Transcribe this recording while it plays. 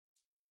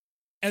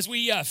As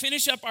we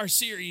finish up our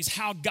series,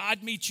 How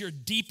God Meets Your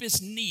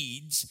Deepest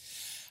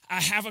Needs,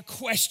 I have a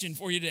question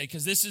for you today,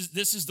 because this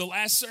is the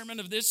last sermon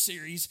of this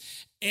series,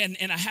 and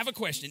I have a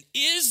question.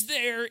 Is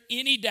there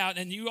any doubt,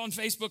 and you on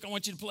Facebook, I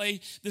want you to play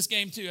this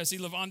game too. I see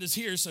Lavanda's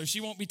here, so she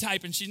won't be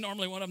typing. She's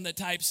normally one of them that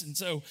types, and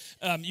so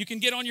you can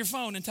get on your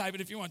phone and type it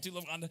if you want to,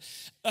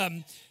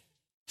 Lavanda.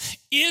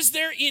 Is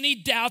there any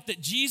doubt that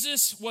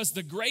Jesus was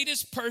the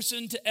greatest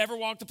person to ever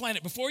walk the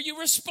planet? Before you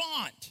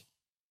respond,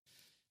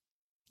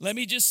 let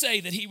me just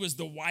say that he was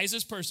the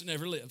wisest person to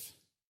ever live.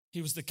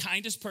 He was the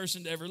kindest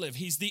person to ever live.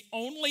 He's the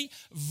only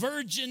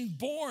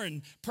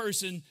virgin-born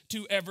person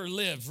to ever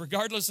live,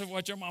 regardless of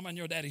what your mama and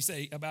your daddy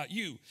say about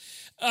you.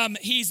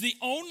 He's the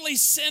only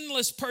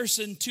sinless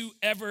person to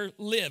ever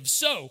live.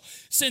 So,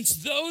 since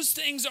those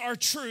things are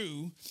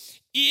true,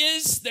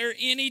 is there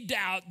any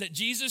doubt that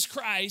Jesus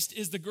Christ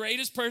is the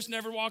greatest person to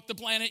ever walk the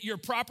planet? Your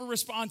proper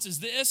response is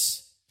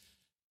this.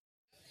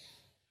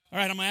 All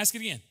right, I'm going to ask it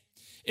again.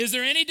 Is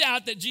there any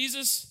doubt that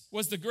Jesus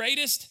was the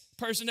greatest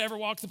person to ever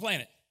walk the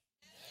planet?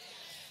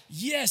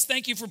 Yes,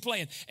 thank you for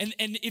playing. And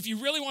if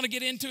you really want to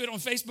get into it on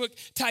Facebook,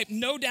 type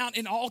no doubt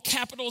in all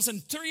capitals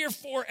and 3 or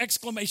 4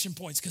 exclamation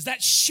points, because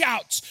that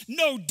shouts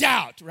no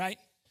doubt, right?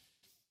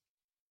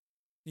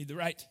 Need the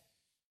right?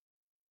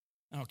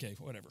 Okay,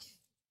 whatever.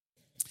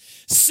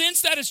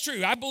 Since that is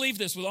true, I believe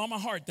this with all my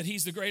heart, that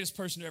he's the greatest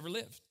person to ever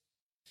lived.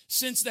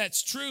 Since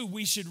that's true,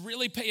 we should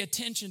really pay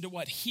attention to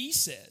what he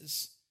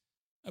says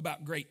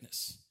about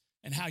greatness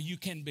and how you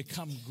can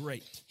become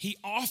great. He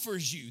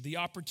offers you the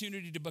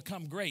opportunity to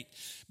become great,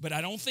 but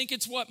I don't think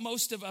it's what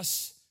most of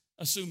us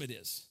assume it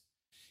is.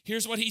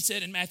 Here's what he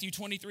said in Matthew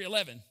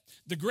 23:11.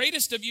 The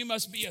greatest of you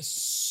must be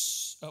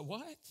a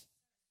what?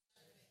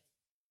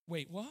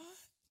 Wait, what?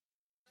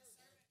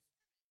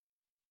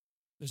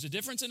 There's a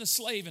difference in a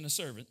slave and a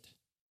servant.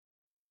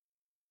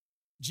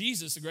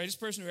 Jesus, the greatest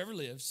person who ever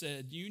lived,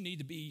 said you need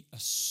to be a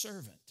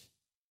servant.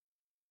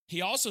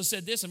 He also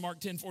said this in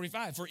Mark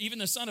 10:45, for even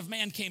the Son of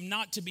Man came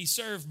not to be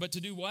served, but to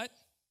do what?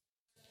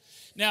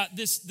 Now,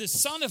 this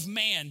Son of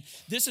Man,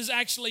 this is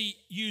actually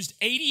used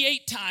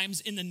 88 times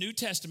in the New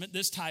Testament,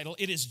 this title.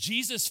 It is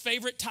Jesus'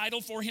 favorite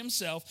title for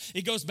himself.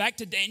 It goes back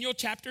to Daniel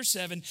chapter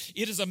 7.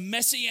 It is a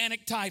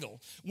messianic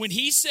title. When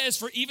he says,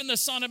 for even the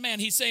Son of Man,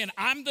 he's saying,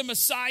 I'm the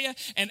Messiah,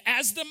 and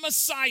as the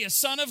Messiah,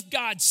 Son of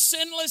God,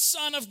 sinless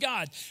Son of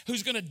God,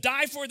 who's going to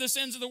die for the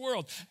sins of the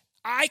world,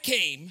 I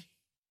came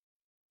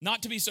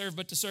not to be served,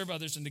 but to serve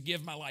others and to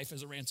give my life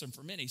as a ransom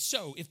for many.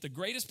 So if the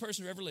greatest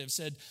person who ever lived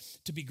said,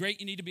 to be great,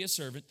 you need to be a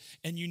servant,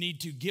 and you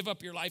need to give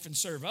up your life and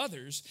serve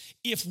others,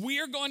 if we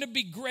are going to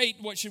be great,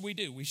 what should we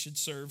do? We should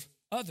serve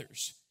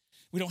others.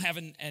 We don't have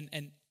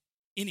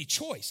any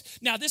choice.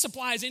 Now, this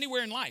applies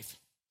anywhere in life,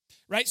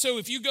 right? So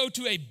if you go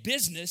to a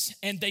business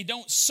and they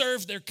don't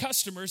serve their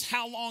customers,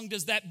 how long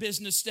does that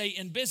business stay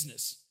in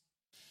business?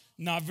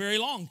 Not very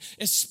long,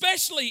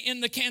 especially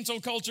in the cancel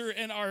culture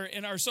in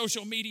our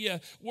social media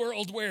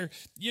world where,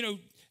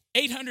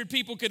 800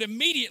 people could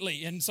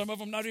immediately, and some of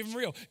them not even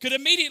real, could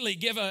immediately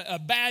give a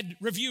bad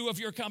review of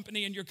your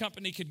company, and your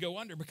company could go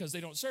under because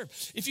they don't serve.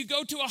 If you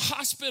go to a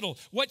hospital,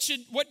 what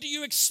do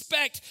you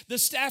expect the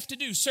staff to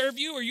do? Serve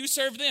you or you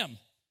serve them?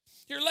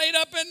 You're laid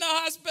up in the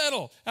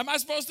hospital. Am I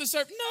supposed to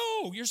serve?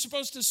 No, you're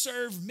supposed to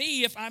serve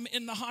me if I'm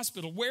in the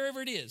hospital,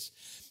 wherever it is.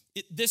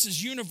 This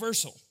is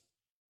universal.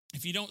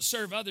 If you don't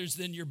serve others,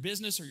 then your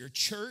business or your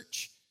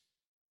church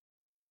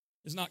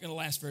is not going to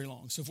last very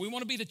long. So if we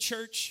want to be the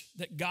church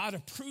that God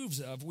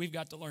approves of, we've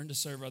got to learn to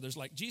serve others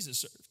like Jesus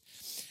served.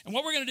 And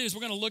what we're going to do is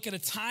we're going to look at a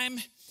time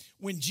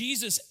when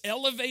Jesus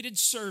elevated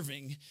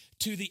serving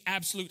to the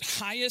absolute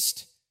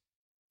highest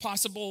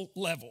possible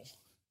level.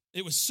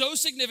 It was so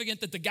significant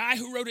that the guy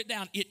who wrote it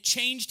down, it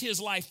changed his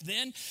life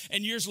then.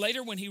 And years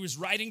later, when he was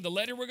writing the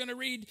letter we're going to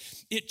read,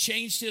 it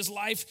changed his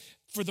life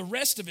for the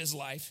rest of his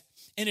life.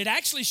 And it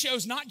actually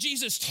shows not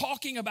Jesus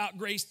talking about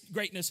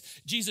greatness,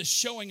 Jesus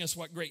showing us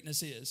what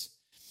greatness is.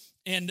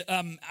 And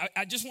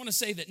I just want to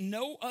say that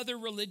no other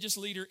religious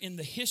leader in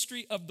the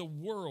history of the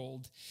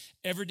world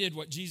ever did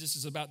what Jesus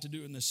is about to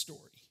do in this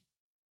story.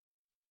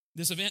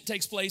 This event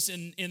takes place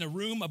in a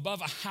room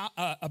above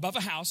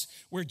a house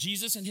where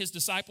Jesus and his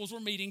disciples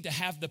were meeting to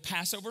have the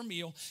Passover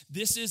meal.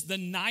 This is the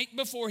night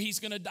before he's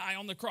going to die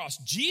on the cross.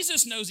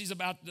 Jesus knows he's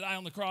about to die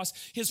on the cross.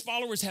 His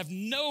followers have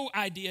no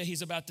idea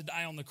he's about to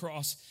die on the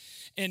cross.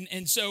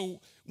 And so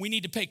we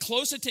need to pay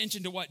close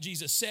attention to what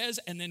Jesus says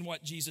and then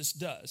what Jesus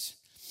does.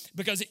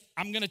 Because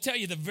I'm going to tell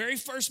you, the very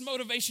first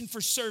motivation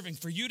for serving,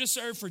 for you to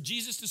serve, for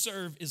Jesus to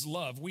serve, is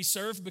love. We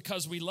serve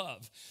because we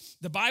love.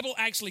 The Bible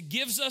actually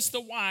gives us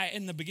the why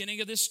in the beginning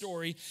of this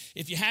story.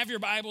 If you have your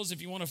Bibles,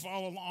 if you want to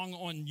follow along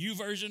on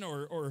YouVersion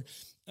or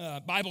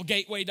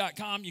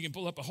BibleGateway.com, you can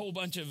pull up a whole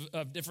bunch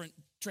of different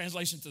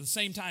translations at the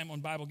same time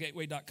on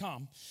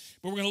BibleGateway.com.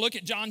 But we're going to look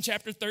at John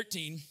chapter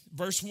 13,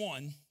 verse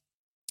 1.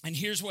 And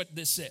here's what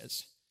this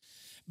says.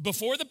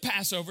 before the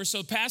Passover.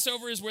 So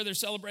Passover is where they're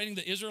celebrating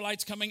the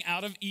Israelites coming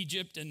out of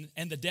Egypt,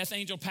 and the death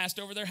angel passed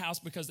over their house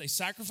because they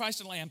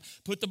sacrificed a lamb,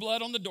 put the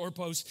blood on the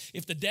doorpost.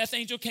 If the death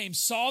angel came,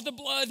 saw the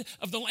blood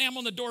of the lamb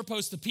on the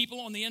doorpost, the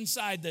people on the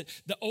inside,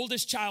 the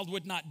oldest child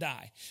would not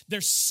die.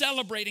 They're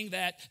celebrating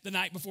that the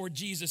night before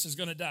Jesus is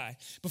going to die.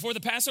 Before the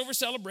Passover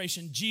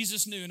celebration,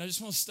 Jesus knew, and I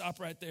just want to stop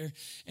right there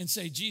and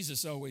say,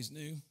 Jesus always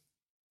knew.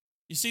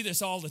 You see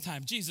this all the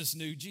time. Jesus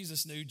knew,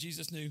 Jesus knew,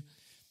 Jesus knew.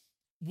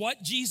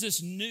 What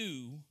Jesus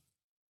knew,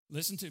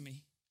 listen to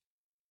me,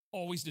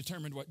 always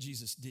determined what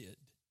Jesus did.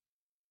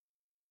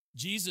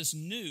 Jesus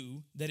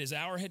knew that his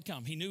hour had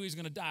come. He knew he was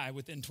going to die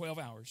within 12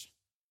 hours.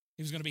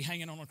 He was going to be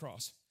hanging on a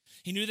cross.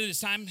 He knew that his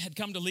time had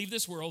come to leave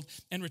this world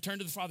and return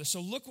to the Father.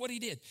 So look what he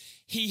did.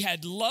 He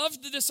had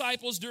loved the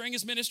disciples during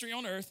his ministry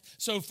on earth.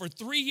 So for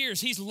 3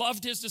 years, he's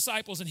loved his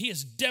disciples and he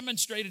has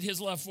demonstrated his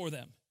love for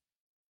them.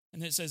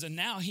 And it says, and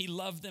now he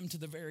loved them to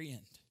the very end.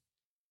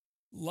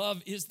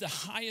 Love is the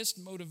highest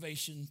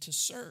motivation to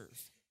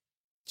serve.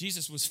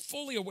 Jesus was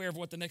fully aware of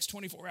what the next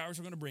 24 hours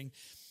were going to bring,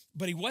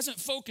 but he wasn't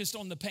focused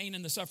on the pain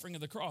and the suffering of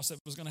the cross that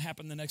was going to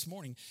happen the next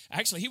morning.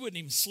 Actually, he wouldn't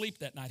even sleep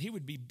that night. He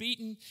would be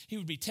beaten. He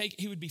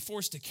would be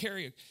forced to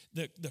carry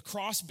the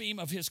cross beam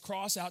of his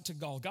cross out to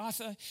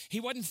Golgotha. He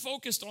wasn't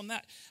focused on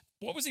that.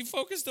 What was he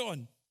focused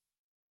on?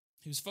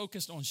 He was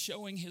focused on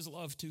showing his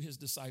love to his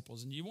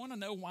disciples. And you want to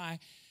know why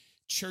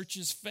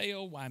churches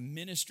fail, why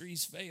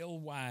ministries fail,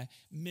 why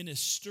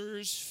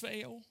ministers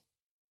fail?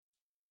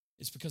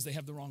 It's because they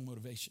have the wrong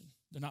motivation.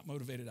 They're not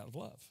motivated out of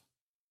love.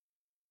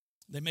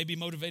 They may be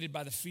motivated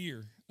by the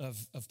fear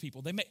of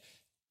people. A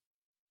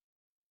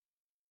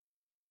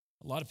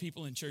lot of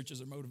people in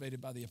churches are motivated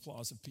by the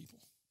applause of people.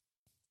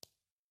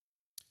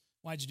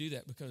 Why'd you do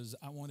that? Because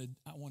I wanted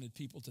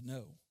people to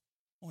know.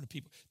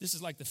 This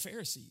is like the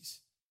Pharisees.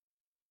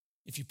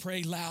 If you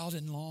pray loud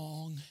and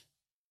long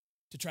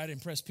to try to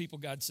impress people,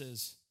 God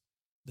says,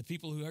 the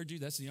people who heard you,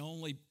 that's the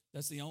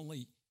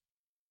only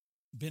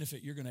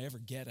benefit you're going to ever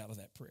get out of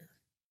that prayer.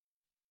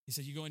 He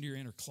said, you go into your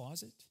inner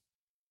closet,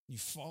 you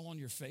fall on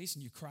your face,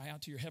 and you cry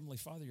out to your Heavenly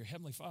Father. Your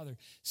Heavenly Father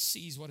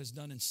sees what is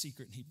done in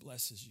secret, and he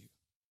blesses you.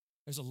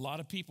 There's a lot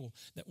of people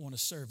that want to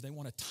serve. They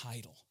want a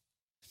title.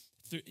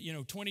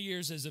 20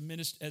 years as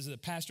a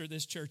pastor of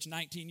this church,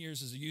 19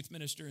 years as a youth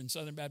minister in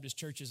Southern Baptist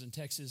churches in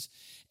Texas.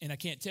 And I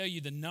can't tell you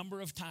the number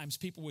of times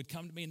people would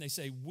come to me and they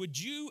say, would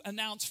you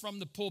announce from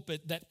the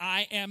pulpit that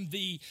I am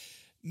the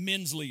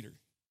men's leader?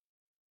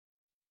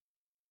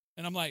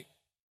 And I'm like,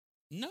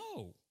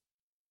 no.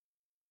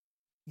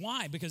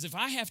 Why? Because if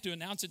I have to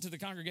announce it to the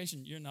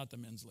congregation, you're not the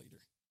men's leader.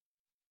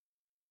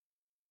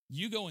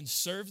 You go and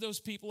serve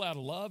those people out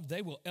of love,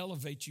 they will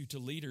elevate you to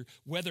leader,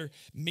 whether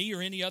me or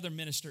any other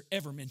minister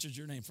ever mentions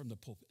your name from the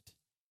pulpit.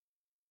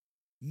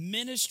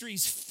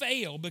 Ministries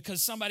fail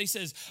because somebody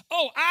says,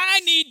 oh, I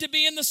need to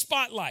be in the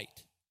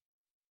spotlight.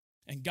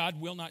 And God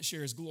will not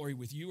share his glory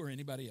with you or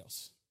anybody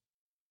else.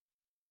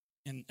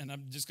 And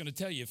I'm just going to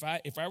tell you,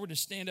 if I were to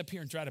stand up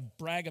here and try to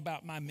brag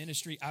about my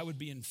ministry, I would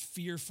be in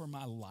fear for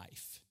my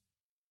life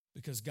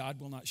because God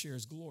will not share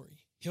his glory.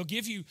 He'll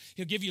give you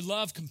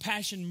love,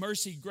 compassion,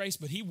 mercy, grace,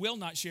 but he will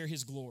not share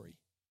his glory.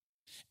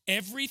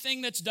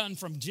 Everything that's done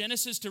from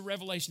Genesis to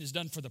Revelation is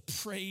done for the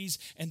praise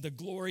and the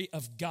glory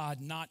of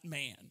God, not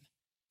man.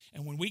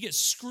 And when we get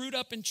screwed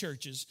up in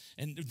churches,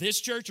 and this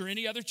church or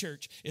any other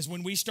church, is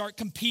when we start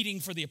competing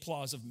for the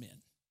applause of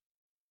men.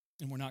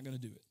 And we're not going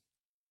to do it.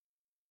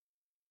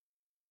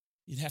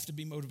 You'd have to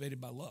be motivated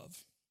by love.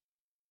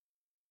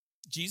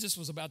 Jesus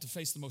was about to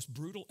face the most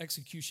brutal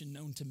execution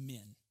known to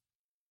men.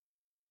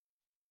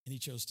 And he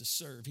chose to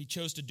serve. He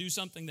chose to do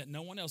something that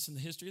no one else in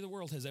the history of the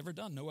world has ever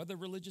done. No other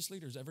religious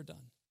leader has ever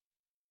done.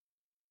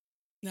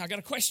 Now, I got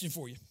a question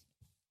for you.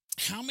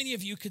 How many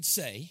of you could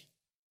say,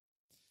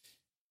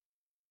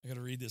 I got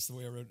to read this the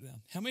way I wrote it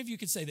down. How many of you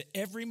could say that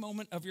every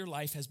moment of your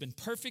life has been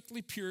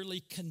perfectly,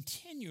 purely,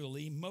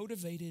 continually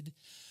motivated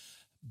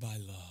by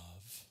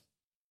love?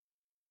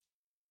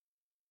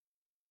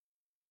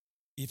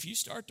 If you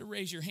start to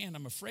raise your hand,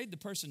 I'm afraid the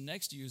person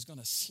next to you is going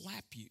to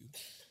slap you.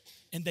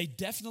 And they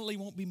definitely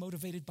won't be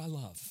motivated by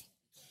love.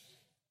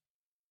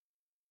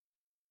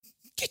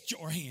 Get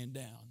your hand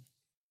down.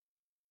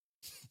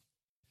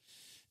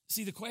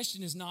 See, the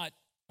question is not,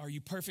 are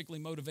you perfectly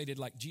motivated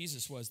like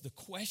Jesus was? The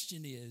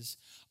question is,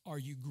 are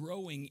you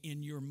growing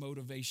in your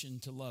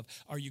motivation to love?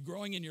 Are you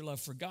growing in your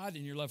love for God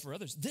and your love for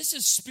others? This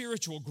is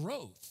spiritual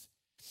growth.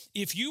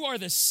 If you are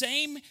the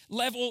same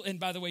level, and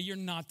by the way, you're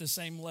not the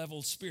same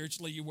level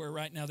spiritually you were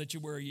right now that you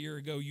were a year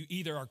ago. You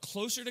either are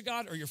closer to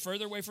God or you're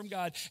further away from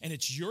God, and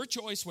it's your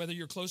choice whether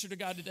you're closer to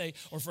God today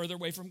or further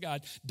away from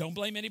God. Don't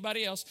blame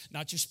anybody else,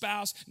 not your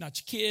spouse, not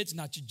your kids,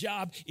 not your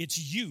job. It's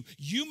you.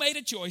 You made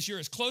a choice. You're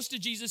as close to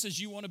Jesus as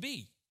you want to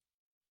be.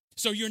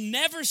 So you're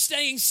never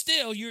staying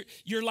still.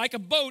 You're like a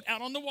boat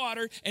out on the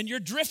water, and you're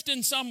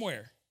drifting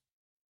somewhere.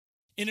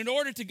 And in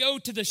order to go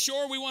to the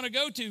shore we want to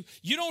go to,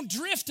 you don't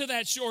drift to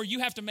that shore. You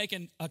have to make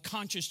a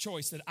conscious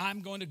choice that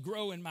I'm going to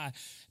grow in my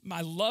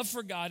love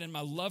for God and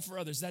my love for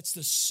others. That's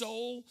the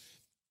sole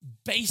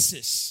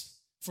basis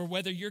for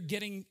whether you're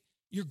getting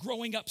you're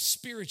growing up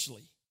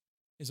spiritually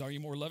is, are you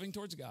more loving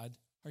towards God?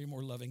 Are you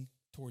more loving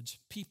towards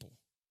people?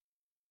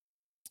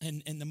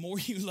 And the more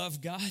you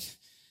love God,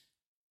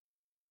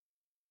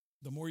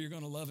 the more you're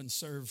going to love and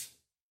serve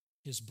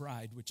his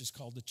bride, which is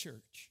called the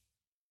church.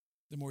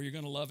 The more you're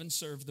going to love and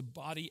serve the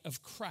body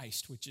of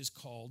Christ, which is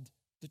called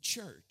the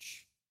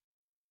church.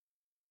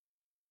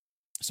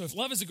 So if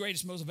love is the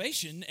greatest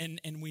motivation,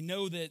 and we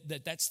know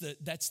that's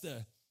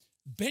the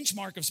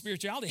benchmark of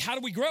spirituality, how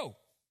do we grow?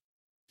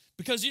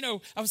 Because,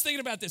 I was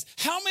thinking about this.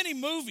 How many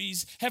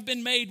movies have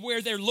been made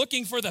where they're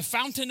looking for the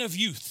fountain of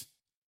youth?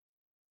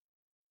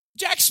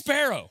 Jack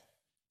Sparrow,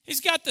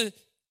 he's got the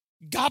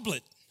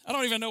goblet. I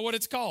don't even know what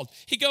it's called.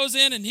 He goes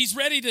in and he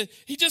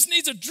just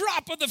needs a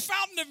drop of the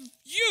fountain of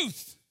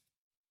youth.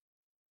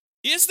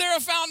 Is there a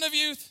fountain of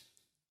youth?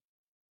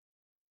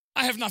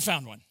 I have not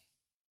found one.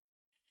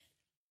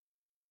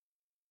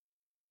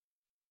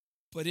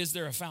 But is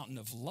there a fountain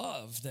of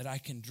love that I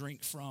can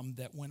drink from,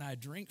 that when I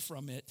drink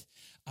from it,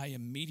 I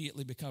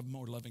immediately become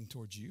more loving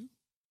towards you?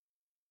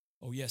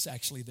 Oh, yes,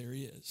 actually there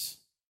is.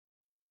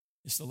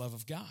 It's the love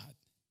of God.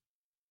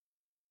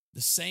 The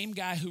same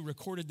guy who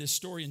recorded this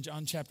story in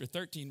John chapter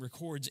 13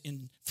 records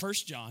in 1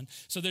 John.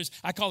 So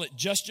I call it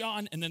just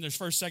John, and then there's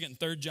 1st, 2nd, and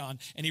 3rd John,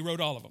 and he wrote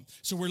all of them.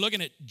 So we're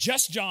looking at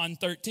just John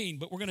 13,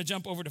 but we're going to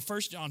jump over to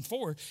 1 John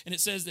 4, and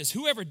it says this: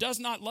 whoever does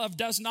not love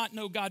does not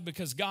know God,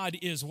 because God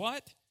is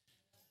what?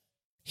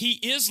 He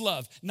is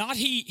love. Not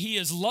he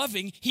is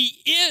loving.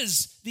 He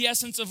is the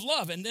essence of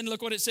love. And then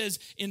look what it says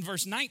in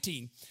verse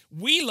 19.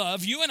 We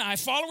love, you and I,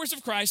 followers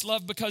of Christ,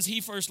 love because he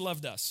first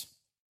loved us.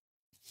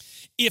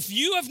 If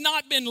you have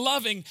not been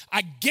loving,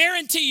 I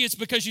guarantee you it's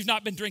because you've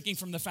not been drinking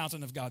from the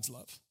fountain of God's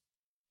love.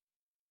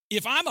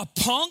 If I'm a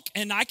punk,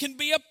 and I can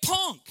be a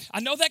punk,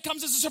 I know that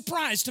comes as a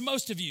surprise to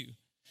most of you.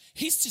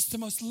 He's just the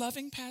most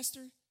loving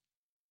pastor.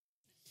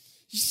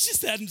 He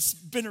just hadn't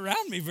been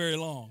around me very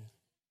long.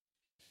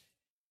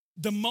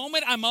 The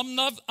moment I'm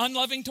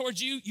unloving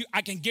towards you,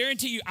 I can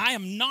guarantee you I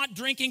am not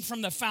drinking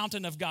from the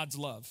fountain of God's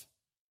love.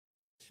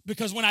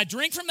 Because when I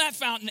drink from that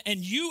fountain and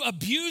you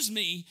abuse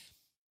me,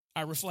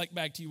 I reflect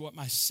back to you what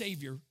my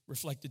Savior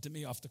reflected to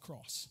me off the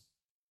cross.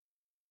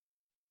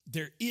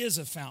 There is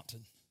a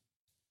fountain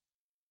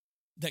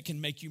that can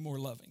make you more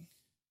loving,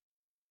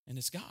 and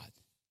it's God.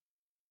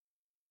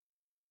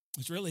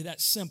 It's really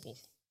that simple.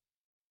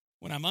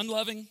 When I'm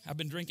unloving, I've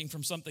been drinking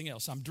from something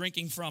else. I'm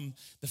drinking from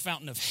the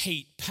fountain of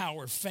hate,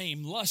 power,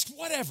 fame, lust,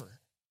 whatever,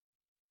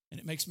 and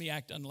it makes me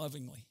act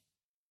unlovingly.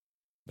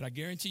 But I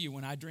guarantee you,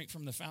 when I drink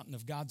from the fountain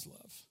of God's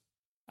love,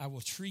 I will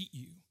treat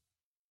you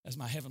as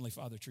my Heavenly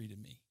Father treated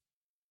me.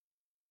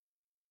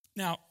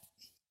 Now,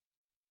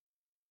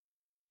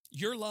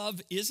 your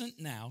love isn't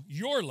now,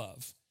 nor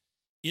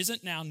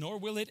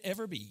will it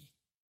ever be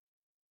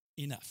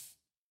enough.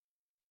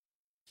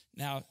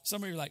 Now,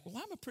 some of you are like, well,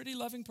 I'm a pretty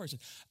loving person.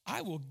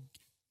 I would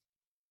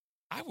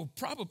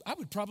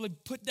probably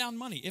put down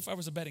money, if I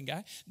was a betting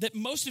guy, that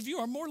most of you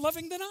are more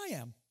loving than I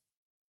am.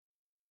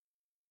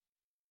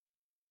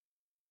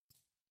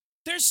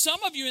 There's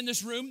some of you in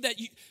this room that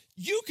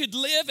you could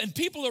live, and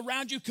people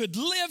around you could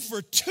live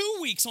for 2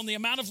 weeks on the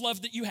amount of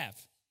love that you have.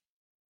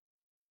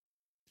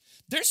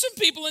 There's some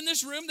people in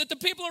this room that the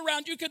people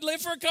around you could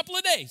live for a couple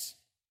of days.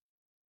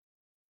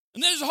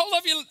 And there's a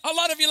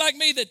lot of you like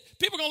me that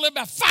people are going to live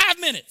about 5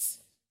 minutes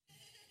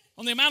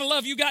on the amount of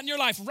love you got in your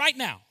life right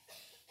now.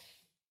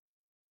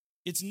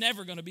 It's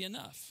never going to be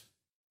enough.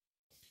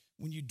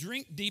 When you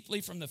drink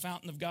deeply from the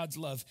fountain of God's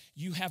love,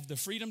 you have the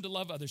freedom to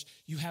love others.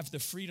 You have the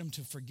freedom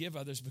to forgive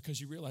others because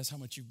you realize how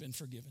much you've been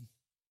forgiven.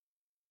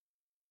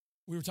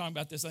 We were talking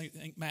about this, I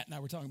think Matt and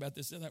I were talking about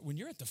this. When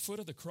you're at the foot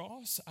of the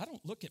cross, I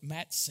don't look at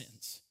Matt's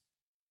sins.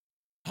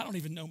 I don't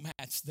even know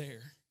Matt's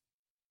there.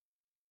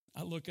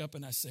 I look up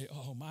and I say,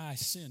 oh, my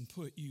sin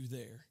put you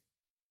there.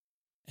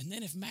 And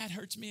then if Matt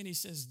hurts me and he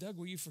says, Doug,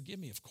 will you forgive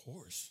me? Of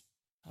course.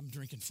 I'm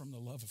drinking from the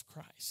love of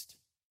Christ.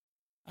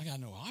 I got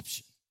no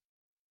option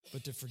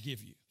but to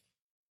forgive you.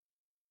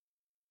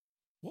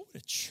 What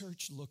would a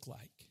church look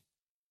like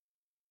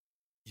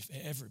if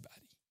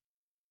everybody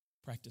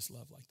practiced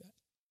love like that?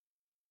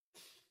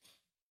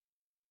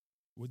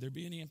 Would there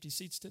be any empty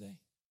seats today?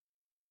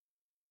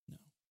 No.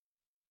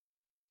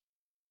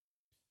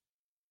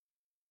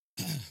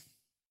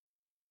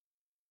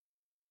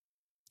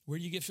 Where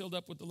do you get filled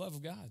up with the love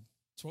of God?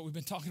 It's what we've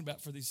been talking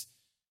about for these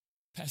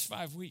past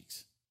 5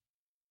 weeks.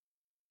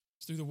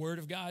 It's through the word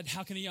of God.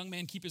 How can a young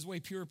man keep his way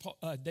pure?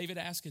 David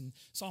asked in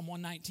Psalm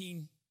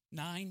 119:9.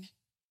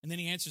 And then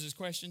he answers his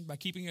question by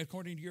keeping it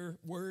according to your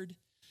word.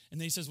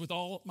 And then he says, with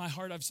all my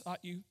heart I've sought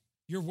you.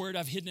 Your word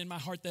I've hidden in my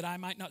heart that I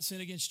might not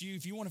sin against you.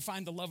 If you want to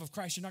find the love of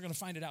Christ, you're not going to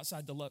find it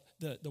outside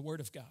the word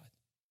of God.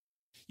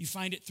 You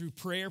find it through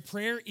prayer.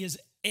 Prayer is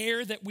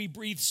air that we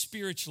breathe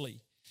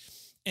spiritually.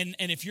 And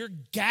if you're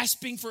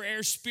gasping for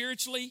air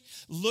spiritually,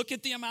 look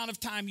at the amount of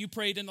time you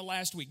prayed in the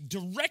last week.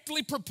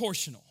 Directly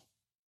proportional.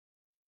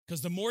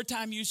 Because the more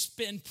time you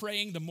spend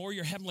praying, the more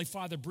your Heavenly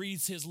Father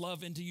breathes His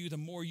love into you, the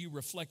more you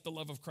reflect the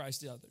love of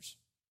Christ to others.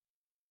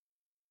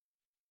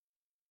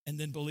 And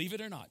then believe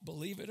it or not,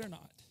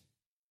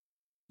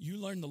 You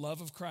learn the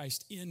love of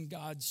Christ in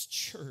God's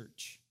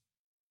church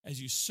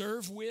as you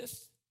serve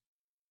with,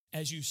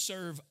 as you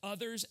serve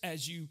others,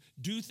 as you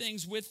do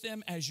things with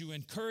them, as you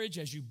encourage,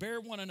 as you bear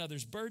one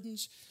another's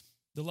burdens.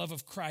 The love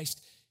of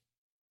Christ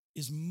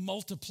is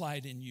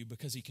multiplied in you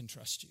because he can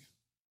trust you.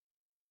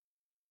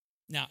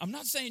 Now, I'm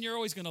not saying you're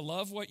always going to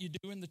love what you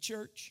do in the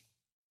church.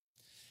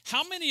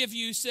 How many of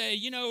you say,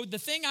 the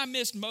thing I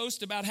missed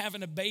most about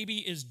having a baby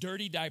is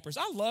dirty diapers?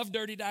 I love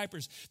dirty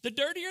diapers. The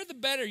dirtier, the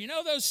better.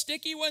 Those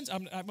sticky ones?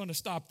 I'm going to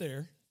stop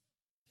there.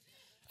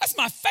 That's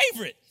my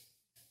favorite.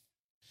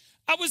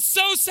 I was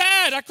so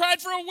sad. I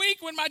cried for a week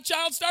when my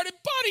child started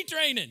potty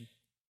training.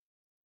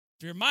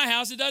 If you're in my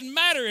house, it doesn't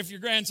matter if your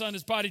grandson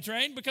is potty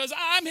trained because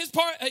I'm his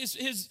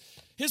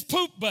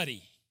poop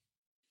buddy.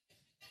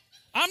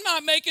 I'm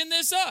not making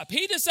this up.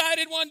 He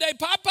decided one day,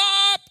 Pop,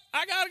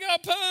 I got to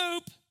go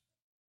poop.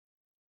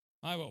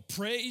 I will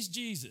praise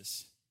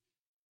Jesus.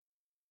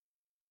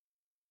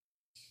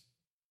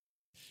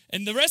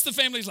 And the rest of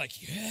the family's like,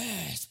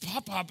 yes,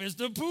 Pop is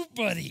the poop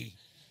buddy.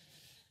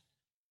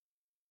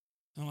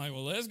 I'm like,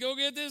 well, let's go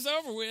get this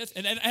over with.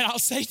 And I'll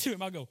say to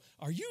him, I'll go,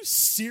 are you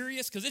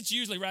serious? Because it's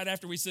usually right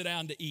after we sit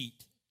down to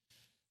eat.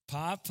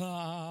 Pop.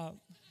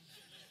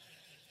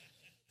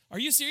 Are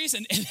you serious?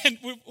 And then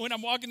when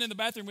I'm walking in the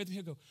bathroom with him,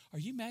 he'll go, are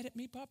you mad at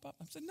me, Pop? I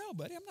said, no,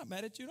 buddy, I'm not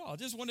mad at you at all. I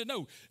just want to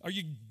know, are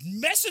you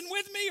messing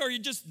with me or are you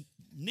just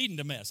needing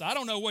to mess? I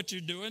don't know what you're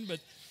doing, but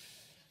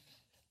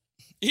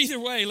either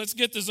way, let's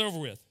get this over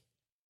with.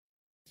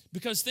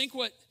 Because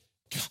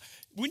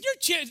when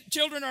your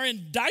children are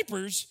in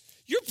diapers,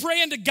 you're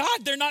praying to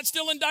God they're not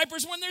still in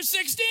diapers when they're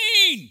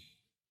 16.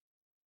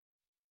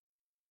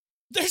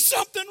 There's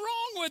something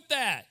wrong with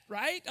that,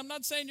 right? I'm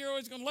not saying you're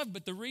always going to love them,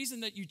 but the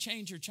reason that you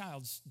change your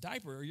child's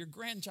diaper or your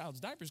grandchild's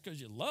diaper is because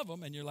you love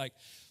them and you're like,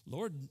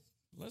 Lord,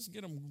 let's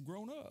get them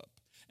grown up.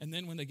 And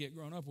then when they get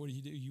grown up, what do?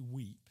 You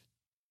weep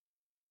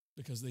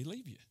because they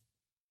leave you.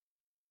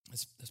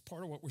 That's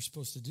part of what we're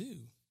supposed to do.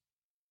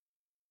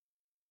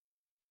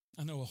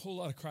 I know a whole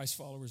lot of Christ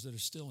followers that are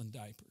still in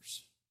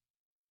diapers.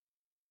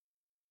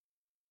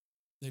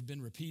 They've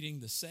been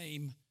repeating the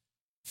same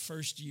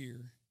first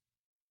year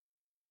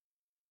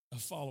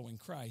of following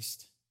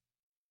Christ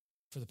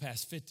for the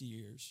past 50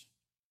 years.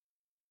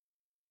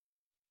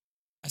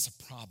 That's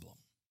a problem.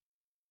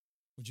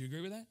 Would you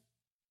agree with that?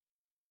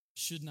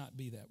 Should not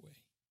be that way.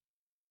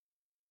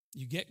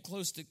 You get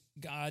close to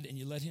God and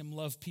you let him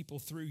love people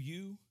through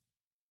you.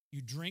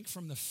 You drink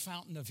from the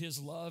fountain of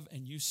his love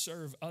and you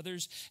serve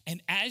others.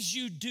 And as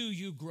you do,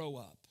 you grow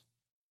up.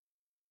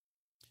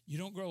 You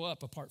don't grow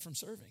up apart from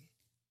serving.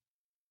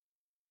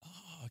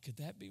 Oh, could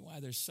that be why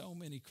there's so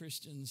many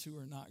Christians who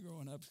are not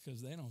growing up?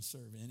 Because they don't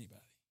serve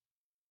anybody.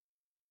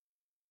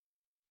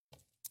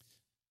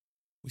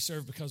 We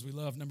serve because we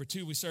love. Number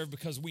two, we serve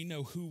because we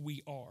know who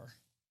we are.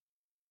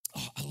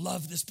 Oh, I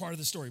love this part of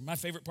the story. My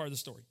favorite part of the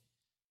story.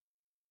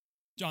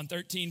 John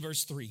 13,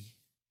 verse 3.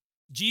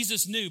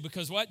 Jesus knew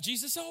because what?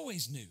 Jesus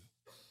always knew.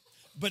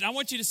 But I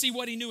want you to see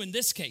what he knew in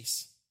this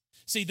case.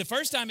 See, the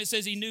first time it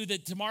says he knew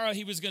that tomorrow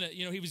he was going to,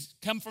 he was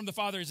come from the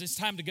Father, it's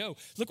time to go.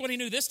 Look what he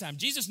knew this time.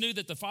 Jesus knew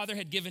that the Father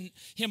had given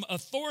him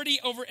authority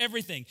over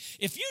everything.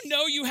 If you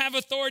know you have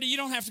authority, you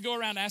don't have to go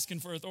around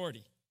asking for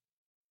authority.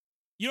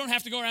 You don't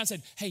have to go around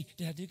saying, hey,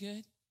 did I do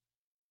good?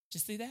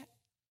 Just see that?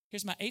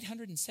 Here's my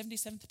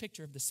 877th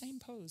picture of the same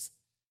pose.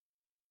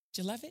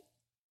 Did you love it?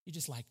 You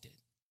just liked it.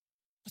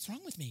 What's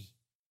wrong with me?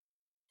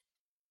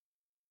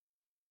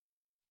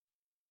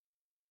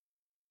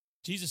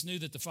 Jesus knew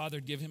that the Father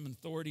had given him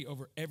authority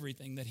over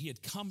everything, that he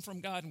had come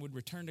from God and would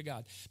return to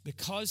God.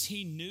 Because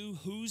he knew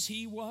whose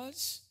he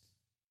was,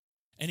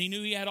 and he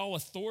knew he had all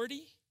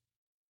authority,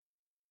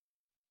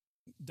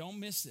 don't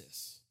miss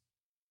this,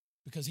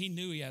 because he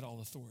knew he had all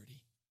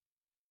authority.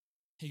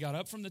 He got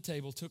up from the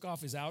table, took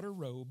off his outer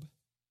robe,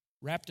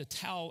 wrapped a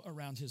towel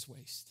around his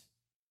waist.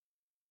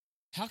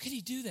 How could he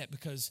do that?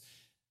 Because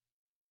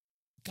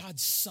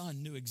God's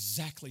Son knew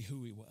exactly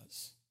who he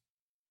was.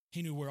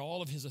 He knew where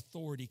all of his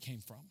authority came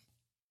from.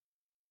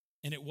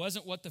 And it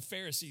wasn't what the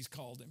Pharisees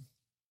called him.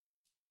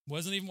 It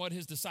wasn't even what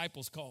his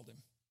disciples called him.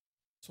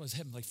 It's what his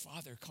heavenly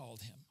Father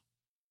called him.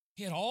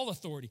 He had all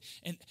authority.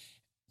 And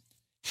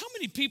how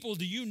many people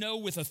do you know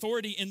with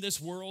authority in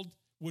this world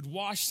would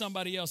wash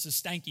somebody else's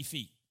stanky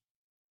feet?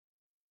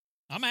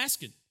 I'm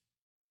asking.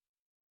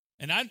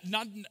 And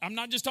I'm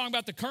not just talking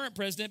about the current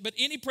president, but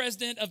any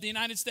president of the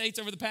United States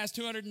over the past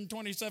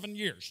 227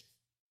 years.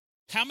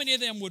 How many of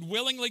them would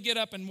willingly get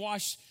up and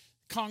wash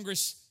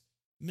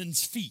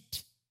congressmen's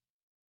feet?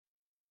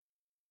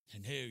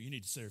 And no, you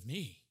need to serve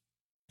me.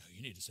 No,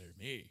 you need to serve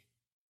me.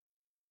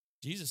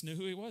 Jesus knew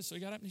who he was, so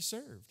he got up and he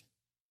served.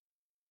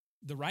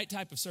 The right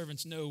type of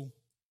servants know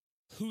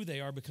who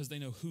they are because they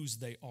know whose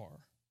they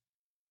are.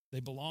 They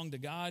belong to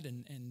God,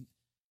 and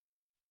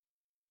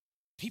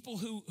people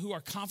who are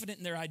confident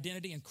in their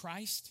identity in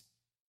Christ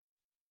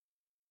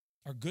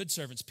are good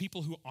servants.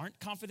 People who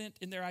aren't confident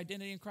in their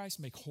identity in Christ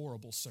make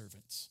horrible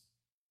servants.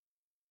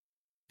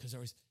 Because they're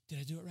always, did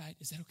I do it right?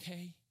 Is that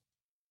okay?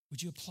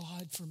 Would you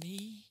applaud for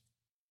me?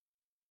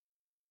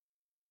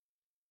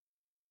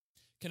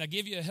 Can I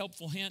give you a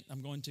helpful hint?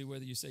 I'm going to,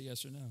 whether you say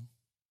yes or no.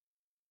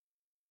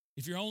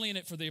 If you're only in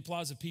it for the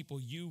applause of people,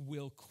 you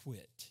will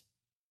quit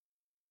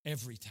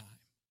every time.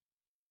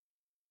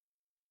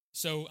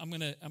 So I'm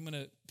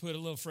gonna put a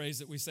little phrase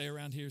that we say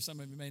around here. Some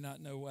of you may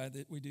not know why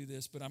that we do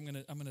this, but I'm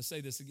gonna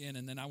say this again,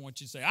 and then I want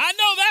you to say, "I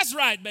know that's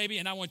right, baby,"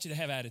 and I want you to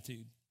have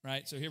attitude,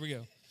 right? So here we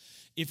go.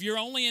 If you're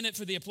only in it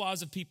for the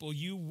applause of people,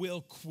 you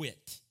will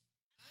quit.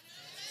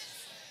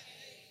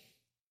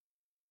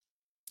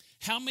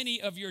 How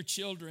many of your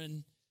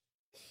children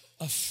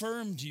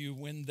affirmed you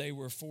when they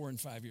were 4 and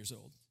 5 years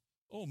old?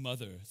 "Oh,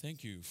 mother,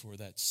 thank you for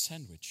that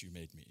sandwich you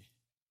made me."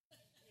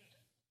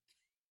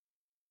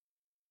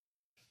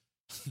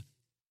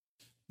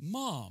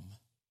 "Mom,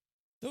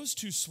 those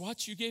 2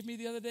 swats you gave me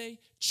the other day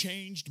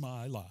changed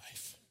my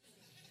life."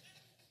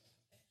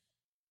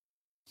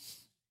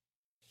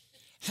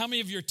 How many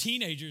of your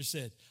teenagers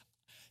said,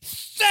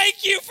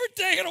 "Thank you for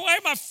taking away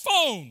my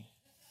phone.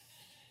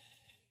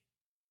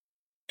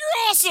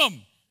 You're awesome.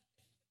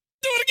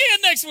 Do it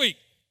again next week."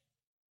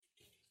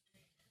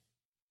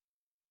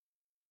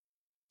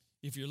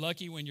 If you're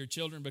lucky, when your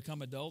children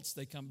become adults,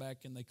 they come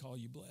back and they call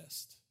you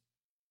blessed.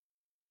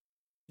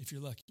 If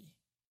you're lucky.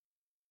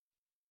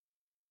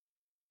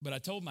 But I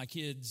told my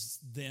kids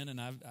then, and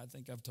I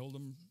think I've told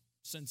them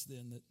since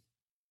then, that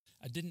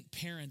I didn't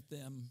parent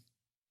them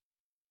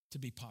to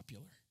be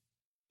popular.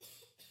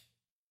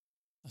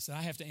 I said,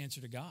 I have to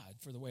answer to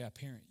God for the way I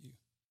parent you.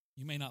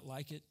 You may not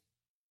like it.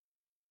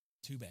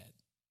 Too bad.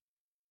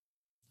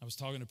 I was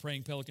talking to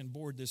Praying Pelican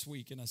Board this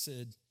week, and I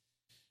said,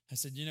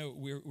 you know,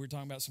 we're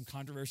talking about some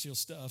controversial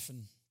stuff,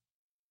 and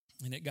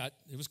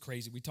it was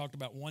crazy. We talked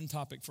about one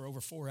topic for over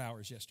 4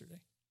 hours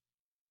yesterday.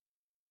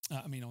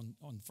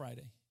 On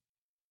Friday.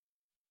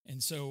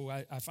 And so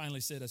I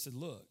finally said,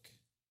 look,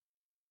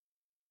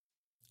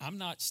 I'm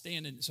not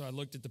standing. So I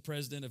looked at the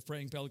president of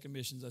Praying Pelican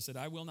Missions. I said,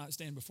 I will not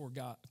stand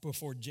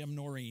before Jim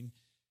Noreen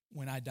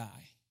when I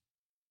die.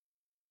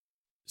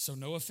 So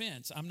no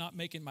offense, I'm not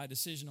making my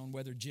decision on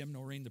whether Jim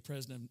Noreen, the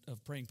president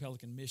of Praying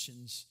Pelican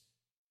Missions,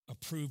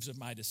 approves of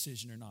my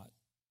decision or not.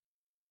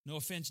 No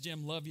offense,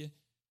 Jim, love you.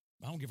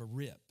 I don't give a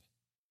rip.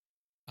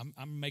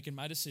 I'm making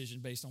my decision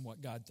based on what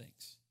God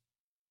thinks.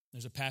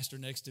 There's a pastor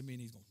next to me,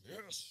 and he's going,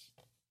 yes,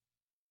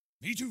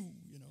 me too,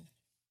 you know.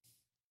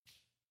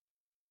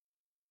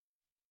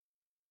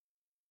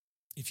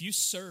 If you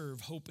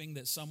serve hoping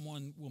that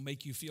someone will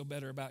make you feel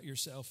better about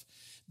yourself,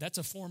 that's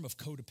a form of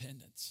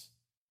codependence.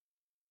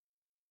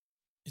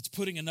 It's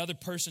putting another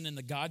person in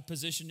the God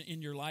position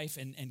in your life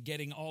and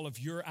getting all of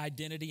your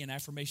identity and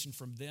affirmation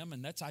from them,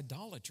 and that's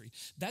idolatry.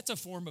 That's a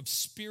form of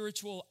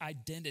spiritual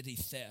identity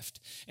theft,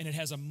 and it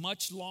has a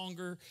much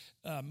longer,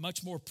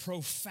 much more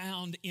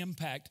profound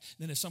impact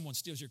than if someone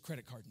steals your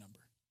credit card number.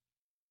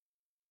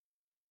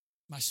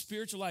 My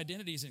spiritual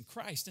identity is in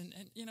Christ, and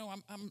you know,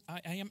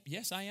 I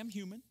am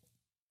human.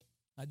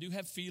 I do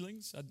have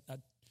feelings.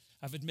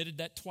 I've admitted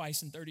that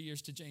twice in 30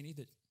 years to Janie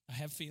that I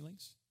have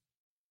feelings.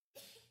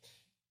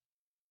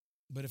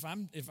 But if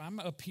I'm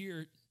up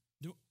here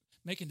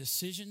making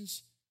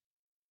decisions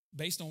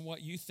based on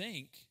what you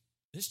think,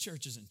 this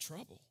church is in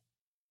trouble.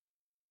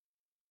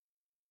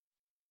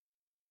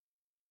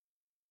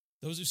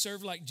 Those who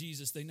serve like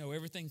Jesus, they know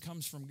everything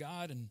comes from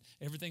God and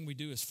everything we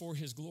do is for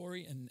His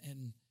glory,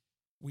 and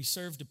we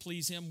serve to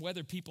please Him,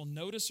 whether people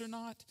notice or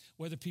not,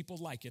 whether people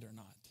like it or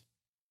not.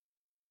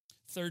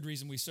 Third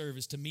reason we serve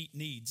is to meet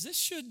needs. This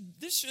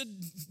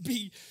should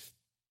be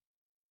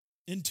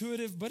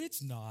intuitive, but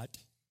it's not.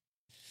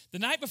 The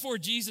night before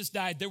Jesus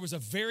died, there was a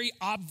very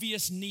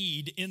obvious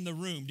need in the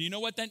room. Do you know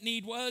what that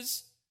need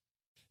was?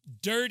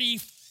 Dirty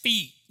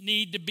feet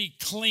need to be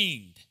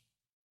cleaned.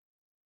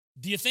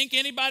 Do you think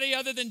anybody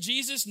other than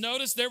Jesus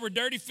noticed there were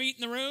dirty feet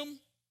in the room?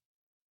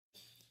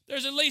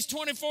 There's at least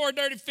 24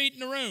 dirty feet in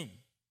the room.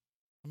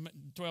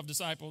 12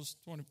 disciples,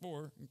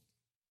 24.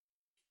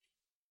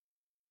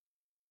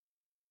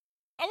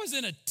 I was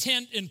in a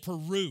tent in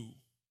Peru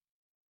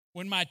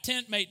when my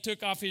tent mate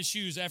took off his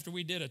shoes after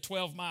we did a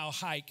 12-mile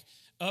hike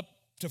up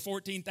to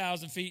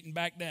 14,000 feet and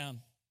back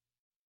down.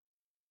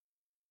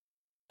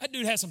 That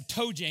dude has some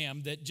toe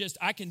jam that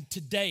I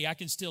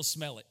can still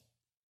smell it.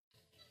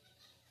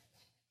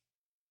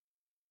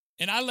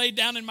 And I laid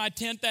down in my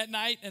tent that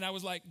night and I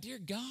was like, dear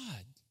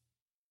God,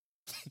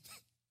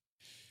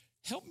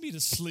 help me to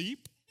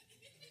sleep.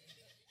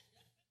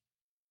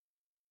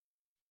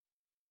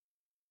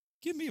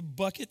 Give me a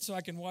bucket so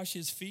I can wash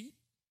his feet.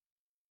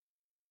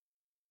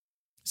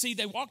 See,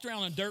 they walked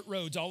around on dirt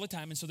roads all the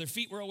time, and so their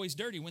feet were always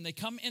dirty. When they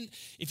come in,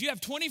 if you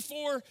have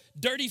 24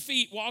 dirty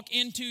feet walk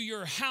into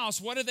your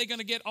house, what are they going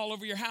to get all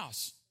over your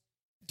house?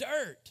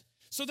 Dirt.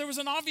 So there was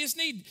an obvious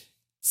need.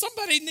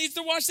 Somebody needs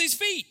to wash these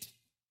feet.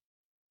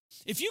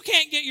 If you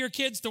can't get your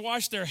kids to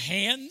wash their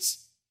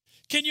hands,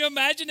 can you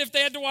imagine if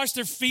they had to wash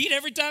their feet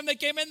every time they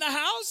came in the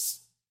house?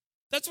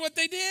 That's what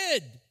they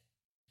did.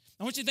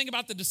 I want you to think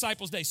about the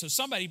disciples' day. So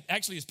somebody,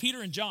 actually it's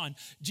Peter and John,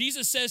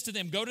 Jesus says to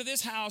them, go to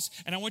this house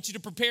and I want you to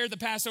prepare the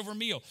Passover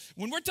meal.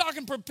 When we're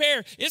talking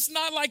prepare, it's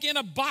not like in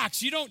a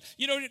box. You don't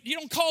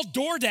call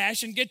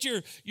DoorDash and get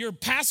your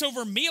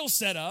Passover meal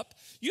set up.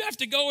 You have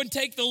to go and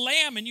take the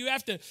lamb and you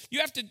have to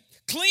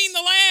clean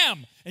the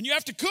lamb and you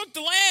have to cook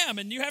the lamb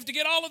and you have to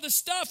get all of the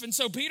stuff. And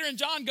so Peter and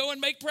John go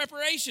and make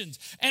preparations.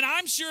 And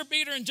I'm sure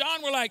Peter and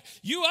John were like,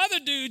 you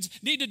other dudes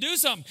need to do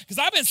something because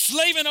I've been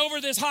slaving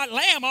over this hot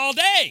lamb all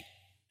day.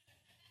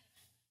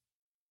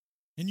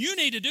 And you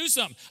need to do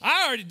something.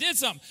 I already did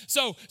something.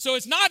 So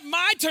it's not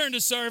my turn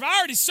to serve. I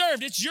already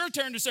served. It's your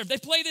turn to serve. They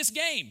play this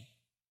game.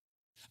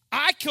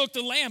 I cooked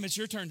the lamb. It's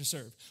your turn to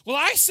serve. Well,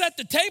 I set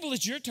the table.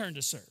 It's your turn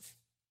to serve.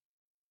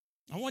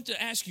 I want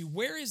to ask you,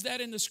 where is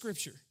that in the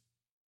scripture?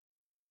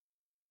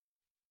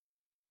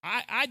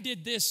 I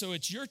did this, so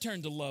it's your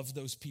turn to love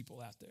those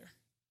people out there.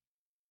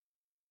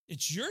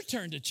 It's your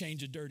turn to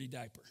change a dirty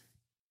diaper.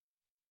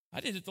 I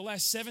did it the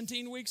last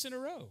 17 weeks in a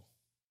row.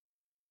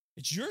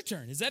 It's your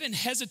turn. Is that in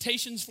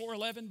Hesitations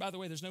 4:11? By the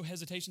way, there's no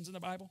hesitations in the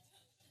Bible.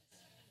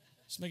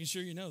 Just making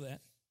sure you know that.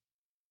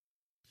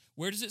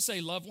 Where does it say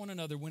love one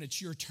another when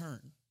it's your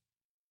turn?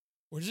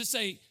 Where does it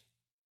say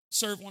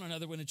serve one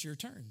another when it's your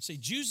turn? See,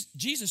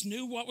 Jesus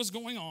knew what was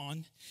going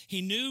on.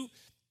 He knew,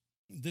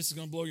 this is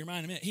going to blow your mind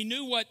in a minute, he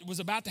knew what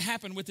was about to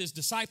happen with his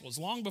disciples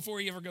long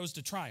before he ever goes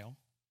to trial.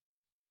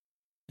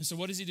 And so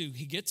what does he do?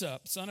 He gets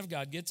up, Son of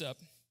God gets up.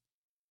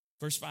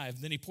 Verse 5,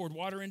 then he poured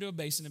water into a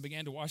basin and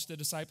began to wash the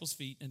disciples'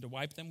 feet and to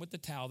wipe them with the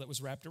towel that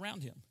was wrapped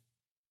around him.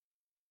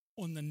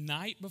 On the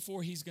night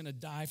before he's going to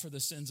die for the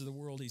sins of the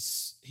world,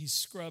 he's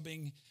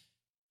scrubbing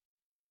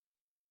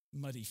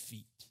muddy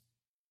feet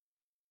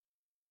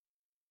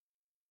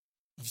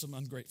of some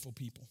ungrateful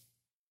people.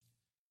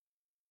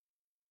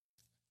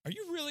 Are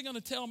you really going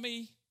to tell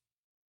me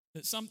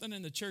that something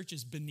in the church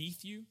is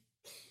beneath you?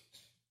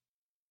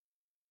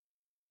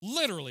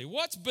 Literally,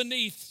 what's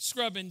beneath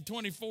scrubbing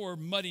 24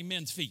 muddy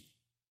men's feet?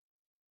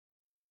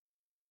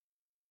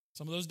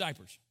 Some of those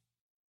diapers.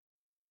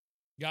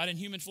 God in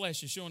human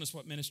flesh is showing us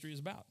what ministry is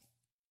about.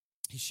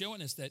 He's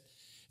showing us that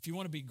if you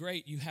want to be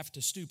great, you have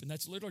to stoop. And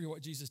that's literally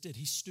what Jesus did.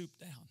 He stooped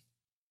down.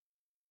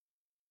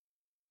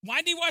 Why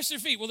did he wash their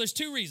feet? Well, there's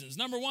two reasons.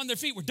 Number one, their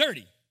feet were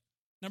dirty.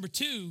 Number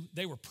two,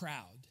 they were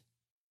proud.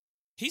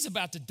 He's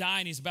about to die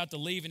and he's about to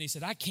leave. And he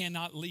said, I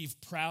cannot leave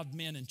proud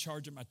men in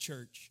charge of my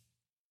church.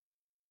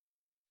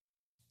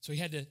 So he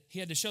had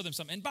to show them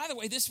something. And by the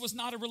way, this was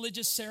not a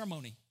religious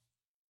ceremony.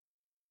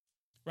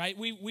 Right?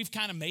 We've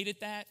kind of made it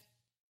that.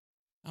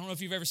 I don't know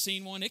if you've ever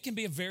seen one. It can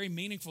be a very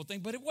meaningful thing,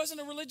 but it wasn't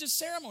a religious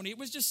ceremony. It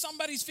was just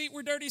somebody's feet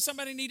were dirty.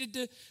 Somebody needed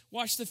to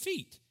wash the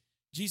feet.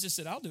 Jesus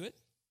said, I'll do it.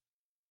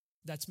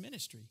 That's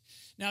ministry.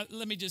 Now,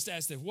 let me just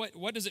ask this.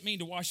 What does it mean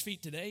to wash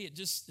feet today? It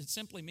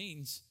simply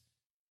means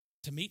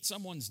to meet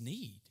someone's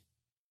need.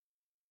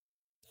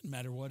 Doesn't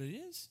matter what it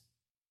is.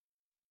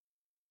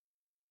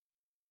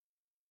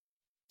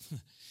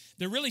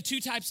 There are really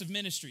two types of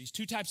ministries,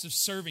 two types of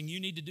serving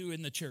you need to do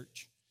in the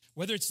church.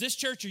 Whether it's this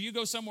church or you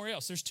go somewhere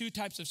else, there's two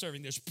types of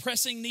serving. There's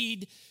pressing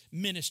need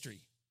ministry.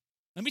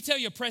 Let me tell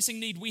you a pressing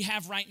need we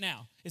have right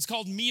now. It's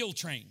called Meal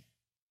Train,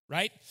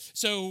 right?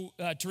 So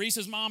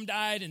Teresa's mom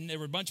died and there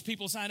were a bunch of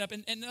people signed up.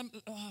 And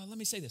let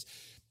me say this.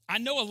 I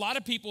know a lot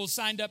of people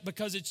signed up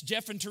because it's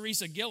Jeff and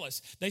Teresa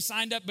Gillis. They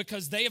signed up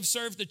because they have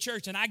served the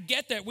church. And I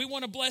get that. We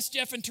want to bless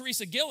Jeff and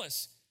Teresa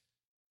Gillis.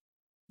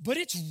 But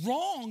it's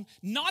wrong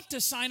not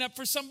to sign up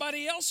for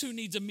somebody else who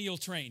needs a meal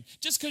train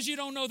just because you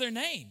don't know their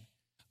name.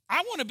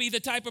 I want to be the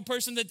type of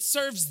person that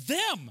serves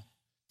them.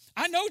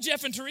 I know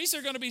Jeff and Teresa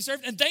are going to be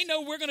served, and they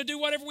know we're going to do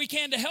whatever we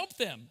can to help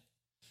them.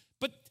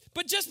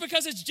 But just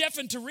because it's Jeff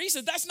and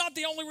Teresa, that's not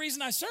the only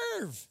reason I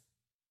serve.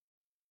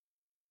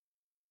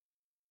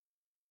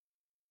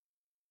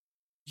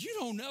 You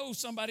don't know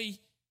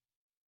somebody,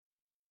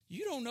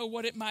 you don't know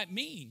what it might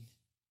mean.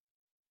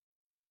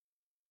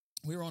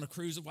 We were on a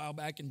cruise a while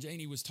back, and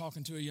Janie was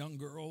talking to a young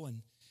girl,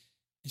 and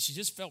she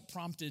just felt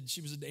prompted. She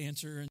was a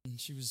dancer, and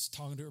she was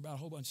talking to her about a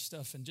whole bunch of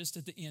stuff. And just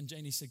at the end,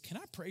 Janie said, can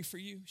I pray for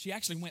you? She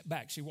actually went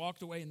back. She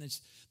walked away, and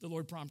the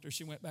Lord prompted her.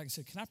 She went back and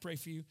said, can I pray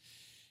for you?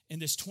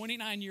 And this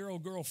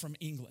 29-year-old girl from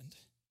England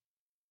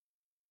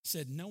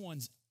said, no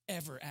one's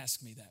ever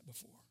asked me that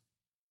before.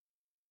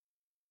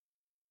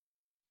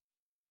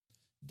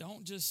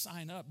 Don't just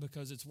sign up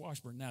because it's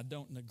Washburn. Now,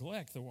 don't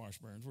neglect the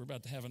Washburns. We're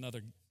about to have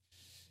another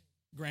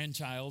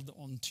grandchild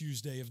on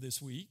Tuesday of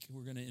this week.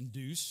 We're going to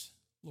induce,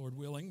 Lord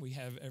willing. We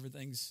have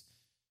everything's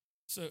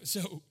so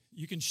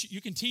you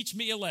can teach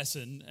me a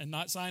lesson and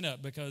not sign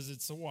up because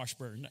it's a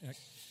Washburn,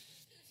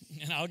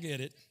 and I'll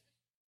get it.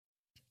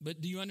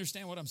 But do you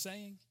understand what I'm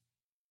saying?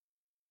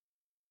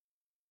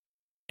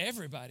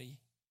 Everybody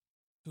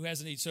who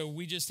has a need. So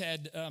we just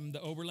had the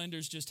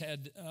Oberlinders just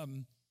had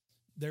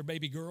their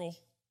baby girl.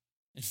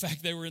 In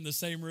fact, they were in the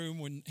same room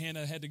when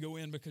Hannah had to go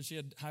in because she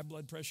had high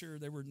blood pressure.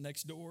 They were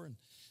next door, and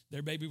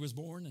their baby was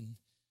born. And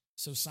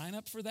so sign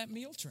up for that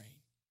meal train.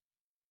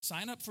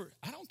 Sign up for,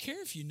 I don't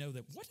care if you know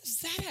that. What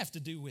does that have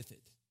to do with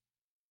it?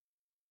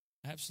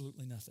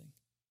 Absolutely nothing.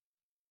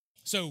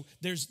 So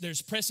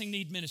there's pressing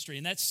need ministry,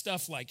 and that's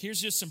stuff like, here's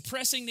just some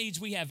pressing needs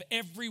we have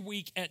every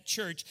week at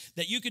church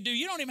that you could do.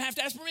 You don't even have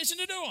to ask permission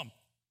to do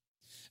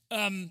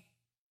them.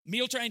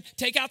 Meal train,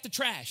 take out the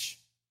trash.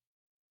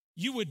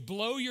 You would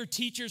blow your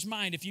teacher's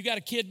mind if you got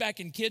a kid back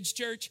in kids'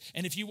 church,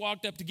 and if you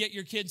walked up to get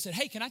your kid and said,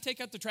 hey, can I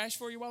take out the trash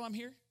for you while I'm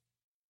here?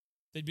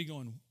 They'd be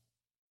going,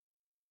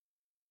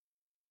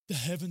 the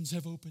heavens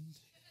have opened.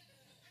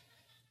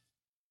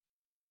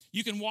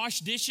 You can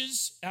wash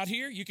dishes out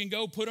here. You can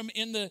go put them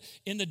in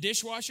the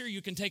dishwasher.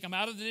 You can take them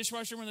out of the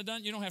dishwasher when they're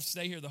done. You don't have to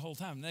stay here the whole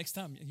time. Next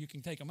time, you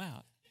can take them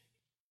out.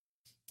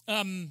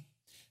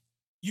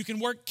 You can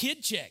work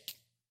kid check.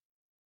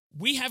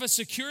 We have a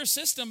secure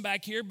system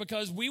back here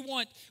because we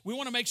want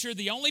to make sure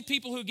the only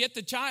people who get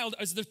the child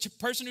is the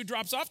person who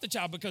drops off the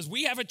child, because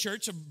we have a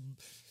church of,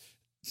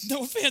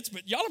 no offense,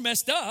 but y'all are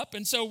messed up.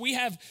 And so we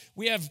have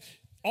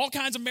all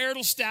kinds of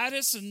marital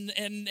status,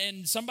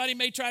 and somebody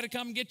may try to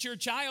come get your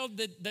child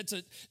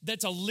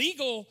that's a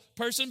legal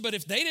person, but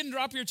if they didn't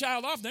drop your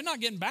child off, they're not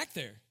getting back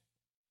there.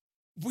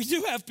 We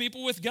do have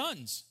people with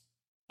guns.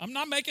 I'm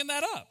not making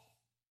that up.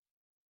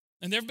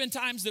 And there have been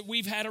times that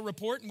we've had a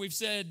report and we've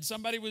said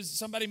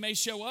somebody may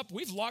show up.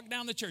 We've locked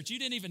down the church. You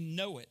didn't even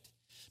know it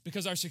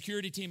because our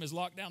security team has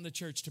locked down the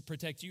church to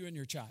protect you and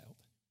your child.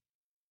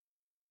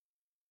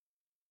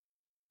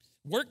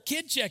 Work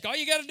kid check. All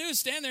you got to do is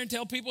stand there and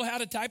tell people how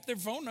to type their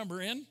phone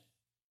number in.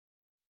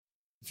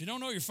 If you don't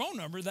know your phone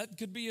number, that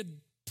could be a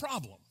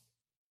problem.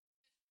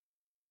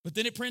 But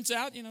then it prints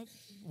out,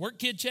 work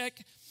kid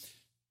check.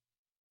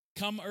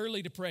 Come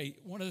early to pray.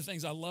 One of the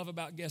things I love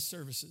about guest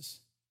services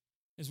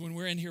is when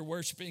we're in here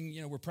worshiping,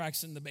 we're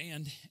practicing the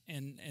band,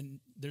 and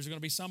there's going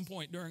to be some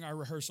point during our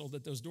rehearsal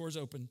that those doors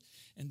open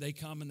and they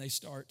come and they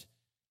start.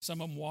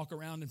 Some of them walk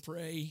around and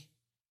pray.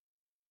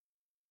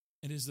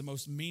 It is the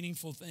most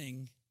meaningful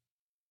thing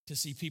to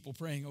see people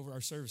praying over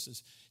our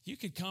services. You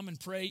could come and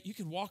pray. You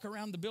could walk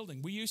around the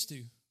building. We used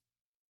to.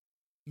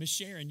 Miss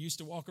Sharon used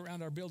to walk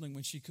around our building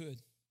when she could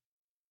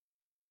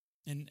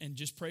and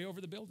just pray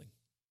over the building.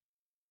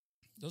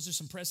 Those are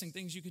some pressing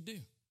things you could do.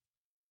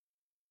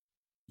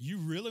 You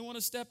really want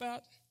to step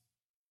out?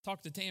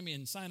 Talk to Tammy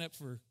and sign up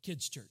for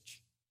kids' church.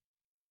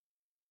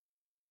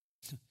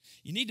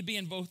 You need to be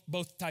in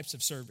both types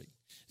of serving.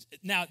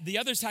 Now, the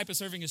other type of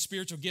serving is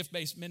spiritual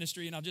gift-based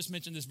ministry, and I'll just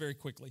mention this very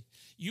quickly.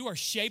 You are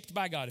shaped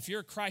by God. If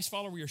you're a Christ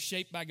follower, you're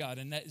shaped by God,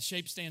 and that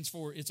SHAPE stands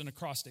for, it's an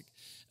acrostic,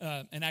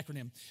 an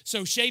acronym.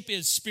 So SHAPE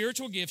is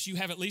spiritual gifts. You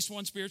have at least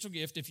one spiritual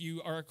gift if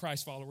you are a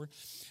Christ follower.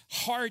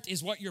 Heart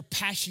is what you're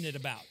passionate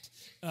about.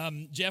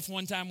 Jeff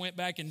one time went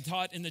back and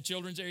taught in the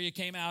children's area,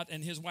 came out,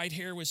 and his white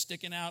hair was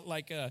sticking out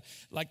like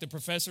the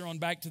professor on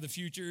Back to the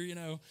Future,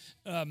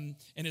 and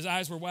his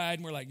eyes were wide,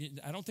 and we're like,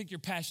 I don't think you're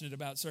passionate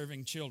about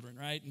serving children,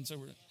 right? And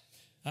so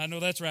I know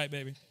that's right,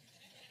 baby.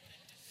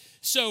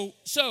 So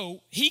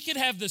he could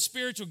have the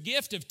spiritual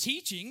gift of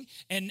teaching,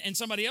 and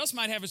somebody else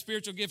might have a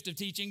spiritual gift of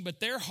teaching, but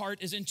their heart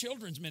is in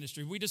children's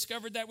ministry. We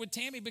discovered that with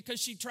Tammy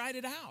because she tried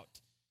it out.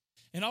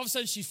 And all of a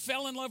sudden, she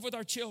fell in love with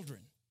our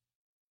children.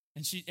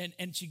 And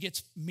she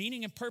gets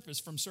meaning and purpose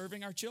from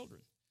serving our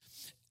children.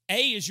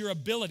 A is your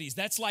abilities.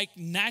 That's like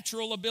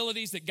natural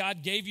abilities that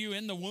God gave you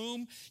in the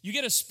womb. You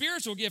get a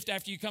spiritual gift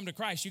after you come to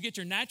Christ. You get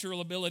your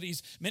natural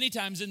abilities many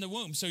times in the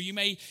womb. So you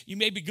may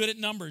be good at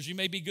numbers. You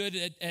may be good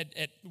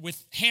at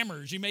with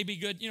hammers. You may be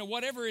good,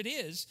 whatever it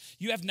is,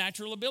 you have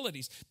natural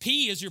abilities.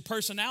 P is your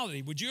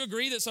personality. Would you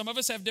agree that some of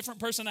us have different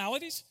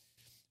personalities?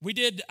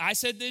 I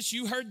said this,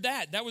 you heard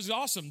that. That was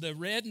awesome. The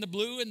red and the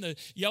blue and the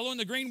yellow and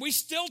the green. We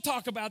still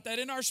talk about that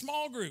in our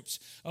small groups.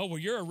 Oh, well,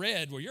 you're a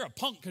red. Well, you're a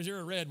punk because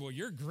you're a red. Well,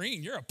 you're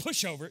green. You're a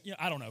pushover.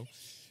 I don't know.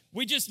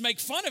 We just make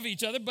fun of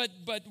each other, but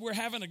we're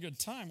having a good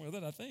time with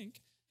it, I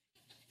think.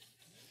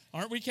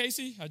 Aren't we,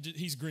 Casey?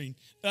 He's green.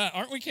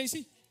 Aren't we,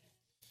 Casey?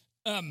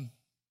 And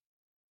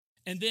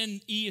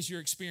then E is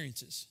your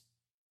experiences.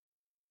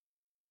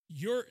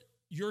 Your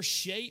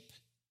shape.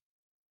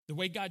 The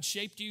way God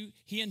shaped you,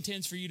 He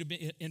intends for you to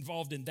be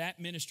involved in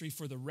that ministry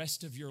for the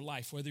rest of your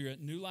life, whether you're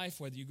at New Life,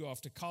 whether you go off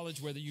to college,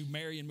 whether you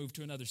marry and move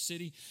to another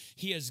city.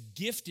 He has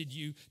gifted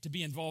you to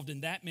be involved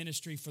in that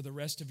ministry for the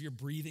rest of your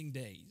breathing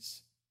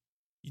days.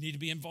 You need to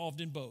be involved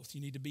in both.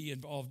 You need to be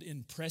involved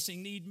in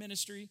pressing need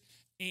ministry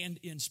and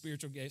in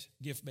spiritual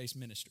gift-based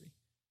ministry.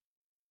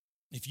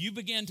 If you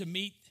begin to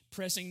meet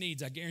pressing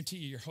needs, I guarantee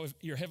you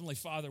your Heavenly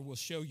Father will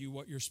show you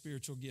what your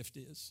spiritual gift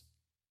is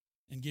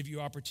and give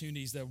you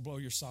opportunities that will blow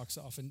your socks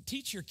off. And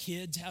teach your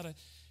kids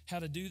how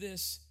to do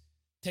this.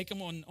 Take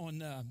them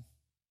on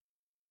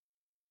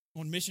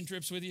mission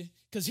trips with you.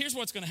 Because here's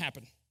what's going to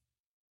happen.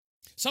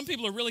 Some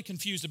people are really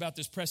confused about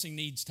this pressing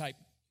needs type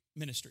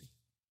ministry.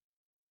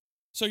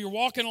 So you're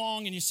walking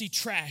along and you see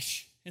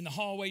trash in the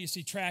hallway. You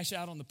see trash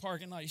out on the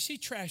parking lot. You see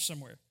trash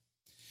somewhere.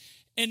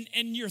 And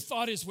your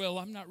thought is, well,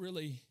 I'm not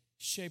really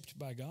shaped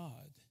by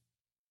God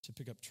to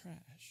pick up trash.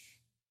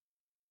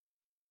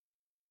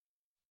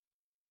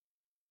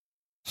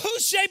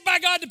 Who's shaped by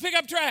God to pick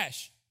up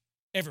trash?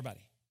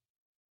 Everybody.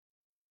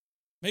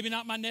 Maybe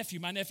not my nephew.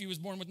 My nephew was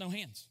born with no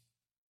hands.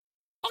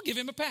 I'll give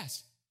him a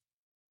pass.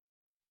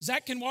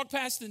 Zach can walk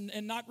past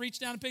and not reach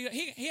down and pick it up.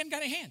 He hadn't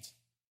got any hands.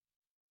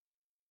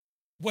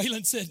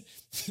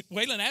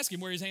 Waylon asked him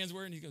where his hands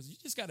were, and he goes, you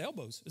just got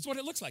elbows. That's what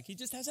it looks like. He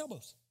just has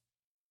elbows.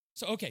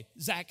 So, okay,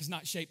 Zach is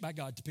not shaped by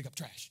God to pick up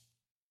trash.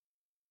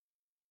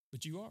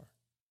 But you are.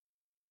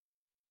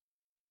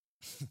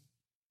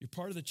 You're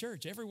part of the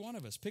church. Every one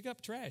of us. Pick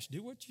up trash.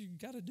 Do what you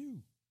got to do.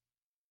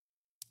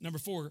 Number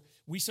 4,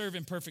 we serve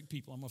imperfect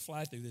people. I'm going to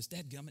fly through this.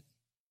 Dadgummit.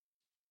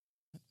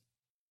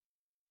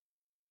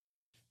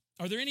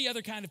 Are there any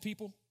other kind of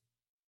people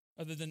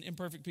other than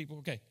imperfect people?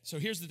 Okay, so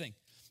here's the thing.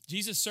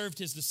 Jesus served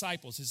his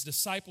disciples. His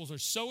disciples are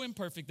so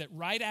imperfect that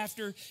right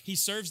after he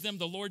serves them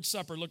the Lord's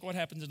Supper, look what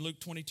happens in Luke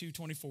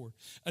 22:24.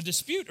 A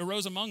dispute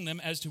arose among them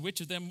as to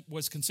which of them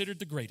was considered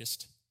the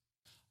greatest.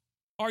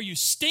 Are you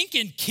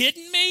stinking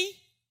kidding me?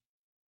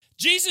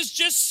 Jesus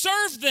just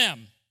served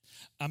them.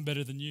 I'm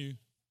better than you.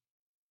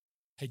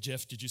 Hey,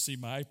 Jeff, did you see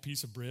my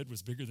piece of bread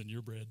was bigger than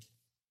your bread?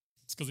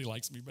 It's because he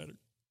likes me better.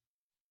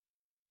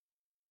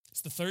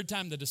 It's the third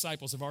time the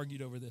disciples have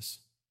argued over this.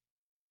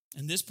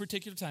 And this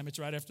particular time, it's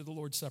right after the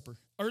Lord's Supper.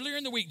 Earlier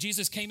in the week,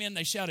 Jesus came in,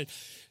 they shouted,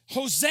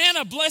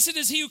 Hosanna, blessed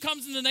is he who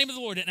comes in the name of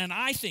the Lord. And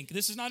I think,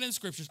 this is not in the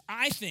scriptures,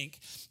 I think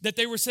that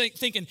they were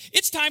thinking,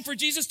 it's time for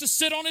Jesus to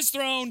sit on his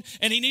throne,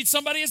 and he needs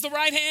somebody as the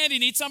right hand, he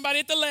needs somebody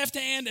at the left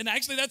hand. And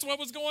actually, that's what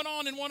was going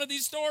on in one of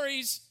these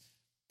stories.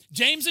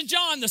 James and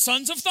John, the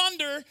sons of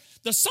thunder,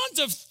 the sons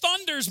of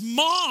thunder's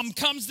mom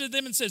comes to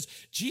them and says,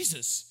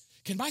 Jesus,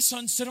 can my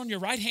son sit on your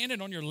right hand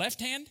and on your left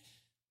hand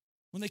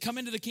when they come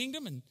into the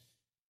kingdom?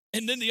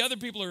 And then the other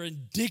people are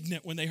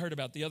indignant when they heard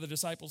about the other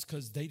disciples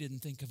because they didn't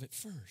think of it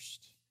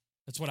first.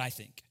 That's what I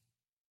think.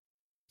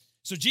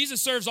 So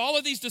Jesus serves all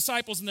of these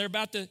disciples, and they're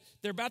about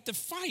to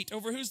fight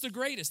over who's the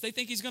greatest. They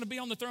think he's going to be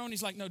on the throne.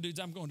 He's like, no,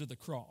 dudes, I'm going to the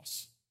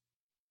cross.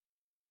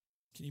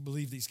 Can you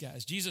believe these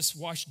guys? Jesus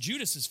washed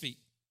Judas's feet.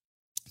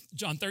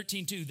 John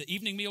 13:2, the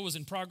evening meal was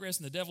in progress,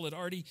 and the devil had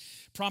already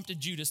prompted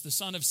Judas, the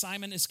son of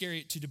Simon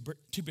Iscariot,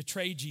 to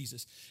betray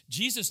Jesus.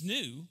 Jesus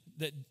knew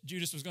that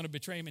Judas was going to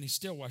betray him, and he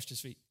still washed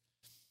his feet.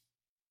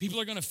 People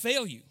are going to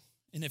fail you.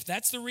 And if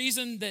that's the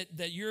reason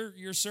that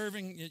you're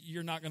serving,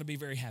 you're not going to be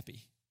very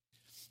happy.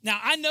 Now,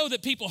 I know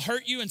that people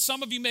hurt you, and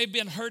some of you may have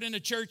been hurt in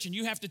a church, and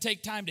you have to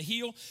take time to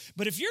heal.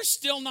 But if you're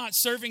still not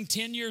serving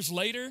 10 years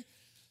later,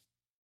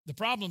 the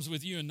problem's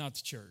with you and not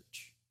the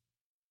church.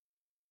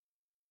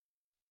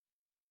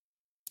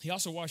 He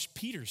also washed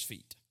Peter's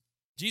feet.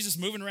 Jesus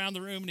moving around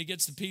the room, and he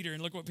gets to Peter,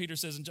 and look what Peter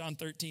says in John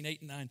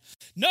 13:8-9.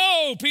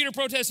 No, Peter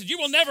protested, you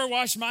will never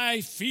wash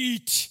my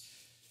feet.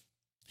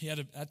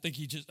 I think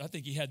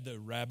he had the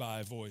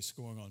rabbi voice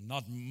going on.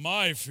 Not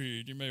my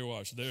feet. You may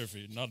wash their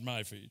feet, not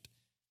my feet.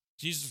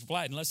 Jesus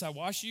replied, unless I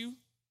wash you,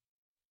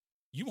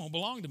 you won't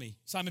belong to me.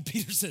 Simon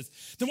Peter says,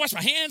 then wash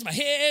my hands, my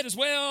head as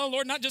well,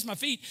 Lord, not just my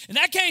feet. In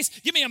that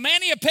case, give me a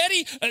mani, a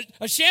pedi,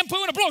 a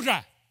shampoo, and a blow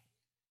dry.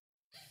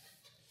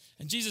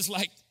 And Jesus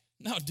like,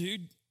 no,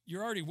 dude,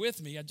 you're already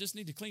with me. I just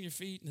need to clean your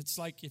feet. And it's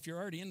like if you're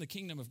already in the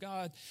kingdom of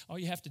God, all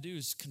you have to do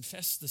is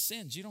confess the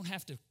sins. You don't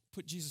have to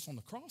put Jesus on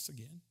the cross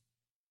again.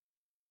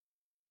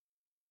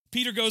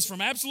 Peter goes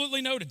from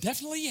absolutely no to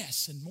definitely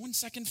yes in 1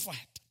 second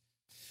flat.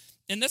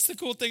 And that's the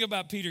cool thing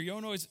about Peter. You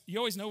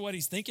always know what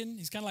he's thinking.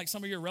 He's kind of like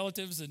some of your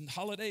relatives and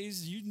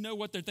holidays. You know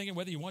what they're thinking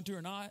whether you want to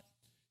or not.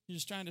 You're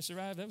just trying to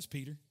survive. That was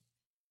Peter.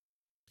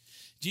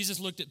 Jesus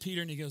looked at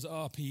Peter and he goes,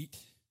 oh, Pete,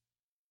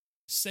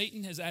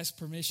 Satan has asked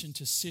permission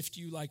to sift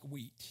you like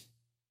wheat.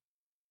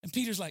 And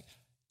Peter's like,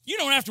 you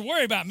don't have to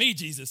worry about me,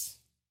 Jesus.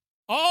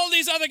 All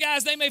these other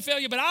guys, they may fail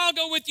you, but I'll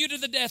go with you to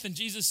the death. And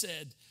Jesus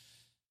said,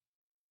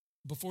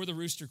 before the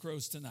rooster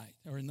crows tonight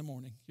or in the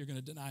morning, you're going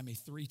to deny me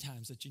 3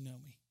 times that you know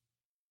me.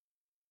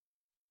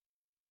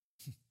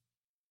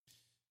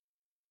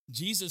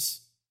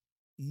 Jesus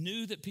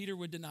knew that Peter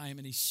would deny him,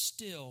 and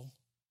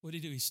what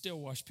did he do? He still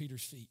washed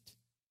Peter's feet.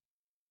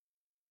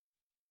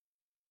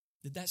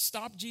 Did that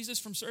stop Jesus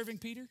from serving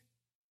Peter?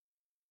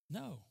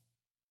 No.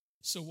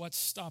 So what's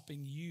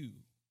stopping you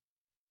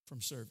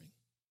from serving?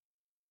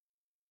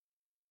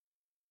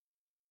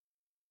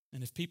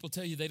 And if people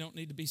tell you they don't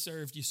need to be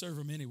served, you serve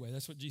them anyway.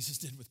 That's what Jesus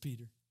did with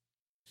Peter.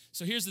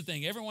 So here's the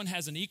thing. Everyone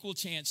has an equal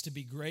chance to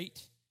be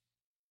great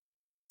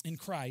in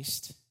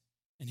Christ.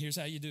 And here's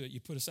how you do it. You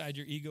put aside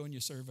your ego and you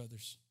serve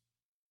others.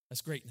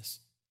 That's greatness.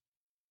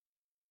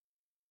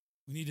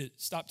 We need to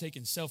stop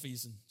taking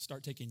selfies and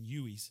start taking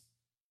youies.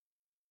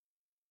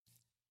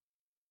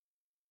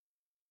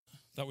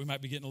 Thought we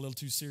might be getting a little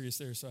too serious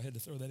there, so I had to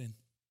throw that in.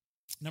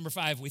 Number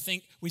 5,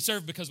 we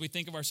serve because we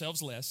think of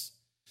ourselves less.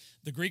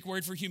 The Greek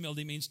word for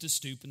humility means to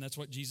stoop, and that's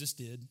what Jesus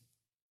did.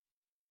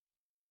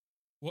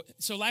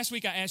 So last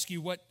week I asked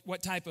you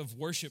what type of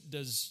worship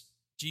does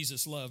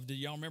Jesus love? Do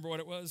y'all remember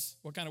what it was?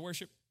 What kind of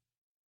worship?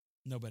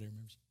 Nobody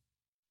remembers.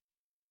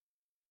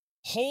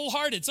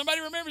 Wholehearted.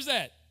 Somebody remembers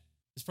that?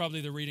 It's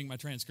probably they're reading my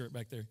transcript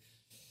back there.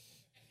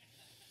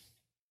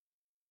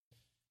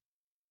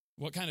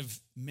 What kind of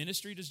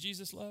ministry does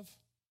Jesus love?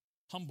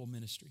 Humble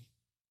ministry.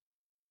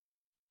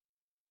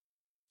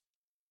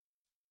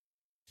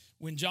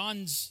 When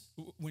James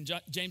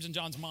and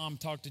John's mom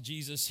talked to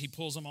Jesus, he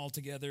pulls them all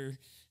together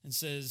and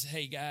says,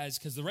 hey, guys,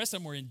 because the rest of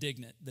them were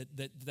indignant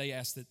that they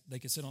asked that they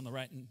could sit on the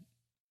right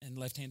and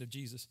left hand of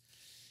Jesus.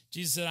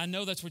 Jesus said, I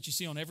know that's what you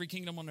see on every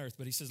kingdom on earth,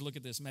 but he says, look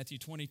at this, Matthew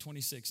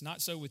 20:26.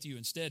 Not so with you.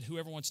 Instead,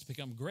 whoever wants to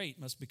become great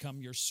must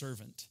become your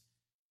servant.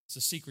 It's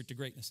a secret to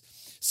greatness.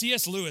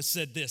 C.S. Lewis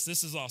said this.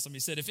 This is awesome. He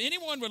said, if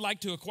anyone would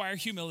like to acquire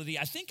humility,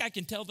 I think I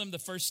can tell them the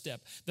first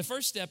step. The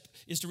first step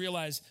is to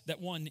realize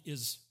that one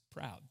is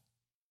proud.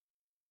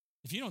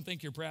 If you don't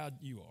think you're proud,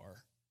 you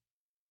are.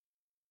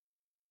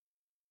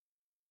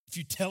 If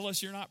you tell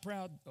us you're not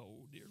proud,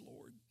 oh, dear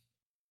Lord,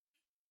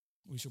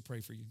 we shall pray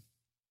for you.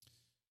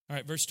 All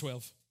right, verse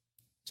 12,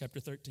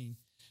 chapter 13.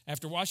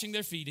 After washing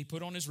their feet, he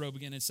put on his robe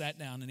again and sat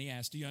down, and he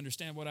asked, do you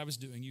understand what I was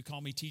doing? You call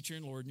me teacher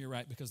and Lord, and you're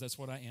right, because that's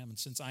what I am. And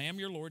since I am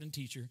your Lord and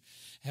teacher,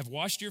 have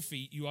washed your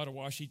feet, you ought to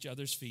wash each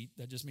other's feet.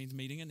 That just means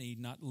meeting a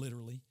need, not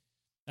literally.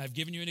 I've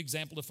given you an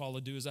example to follow.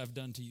 Do as I've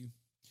done to you.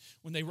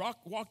 When they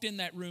walked in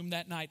that room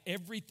that night,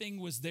 everything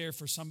was there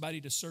for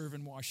somebody to serve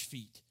and wash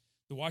feet.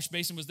 The wash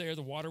basin was there,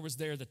 the water was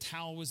there, the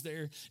towel was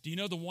there. Do you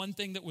know the one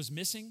thing that was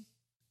missing?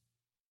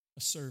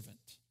 A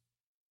servant.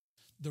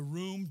 The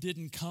room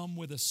didn't come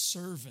with a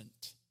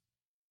servant.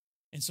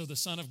 And so the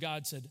Son of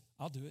God said,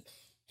 I'll do it.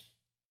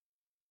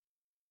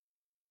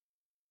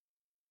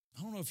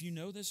 I don't know if you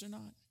know this or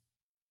not,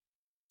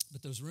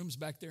 but those rooms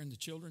back there in the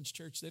children's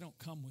church, they don't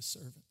come with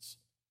servants.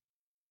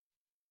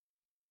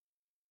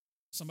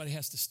 Somebody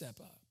has to step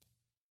up.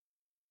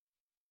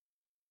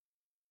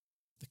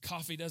 The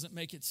coffee doesn't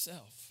make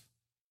itself.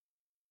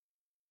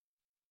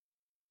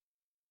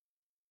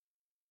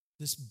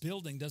 This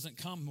building doesn't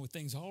come with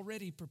things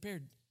already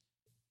prepared.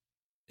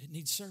 It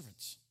needs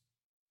servants.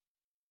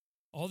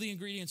 All the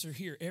ingredients are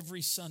here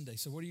every Sunday.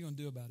 So what are you going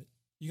to do about it?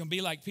 You going to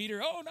be like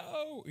Peter? Oh,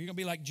 no. Are you going to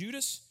be like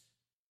Judas?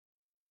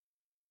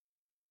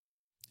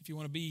 If you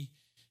want to be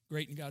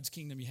great in God's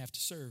kingdom, you have to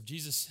serve.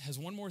 Jesus has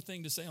one more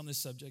thing to say on this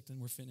subject, and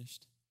we're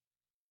finished.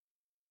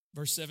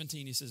 Verse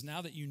 17, he says,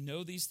 now that you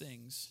know these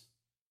things,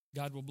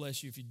 God will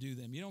bless you if you do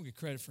them. You don't get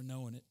credit for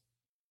knowing it.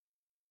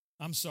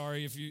 I'm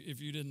sorry if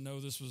you didn't know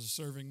this was a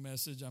serving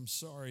message. I'm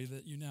sorry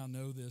that you now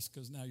know this,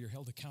 because now you're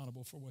held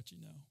accountable for what you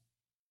know.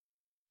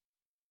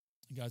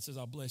 And God says,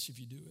 I'll bless you if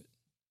you do it.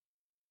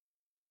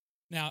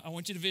 Now, I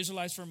want you to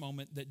visualize for a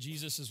moment that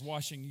Jesus is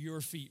washing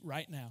your feet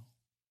right now.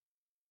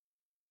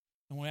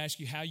 I want to ask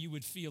you how you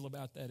would feel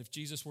about that if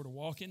Jesus were to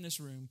walk in this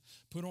room,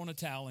 put on a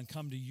towel, and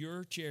come to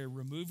your chair,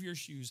 remove your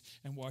shoes,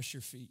 and wash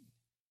your feet.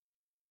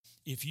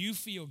 If you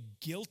feel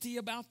guilty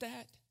about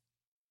that,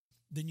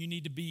 then you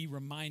need to be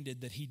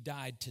reminded that he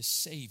died to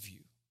save you.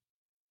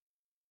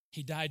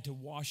 He died to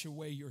wash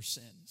away your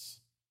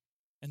sins,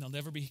 and they'll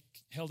never be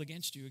held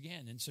against you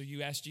again. And so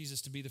you ask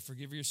Jesus to be the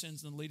forgiver of your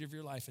sins and the leader of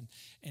your life,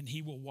 and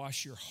he will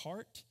wash your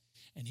heart,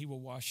 and he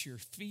will wash your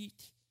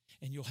feet,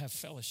 and you'll have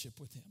fellowship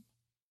with him.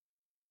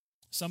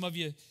 Some of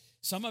you,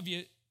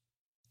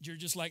 you're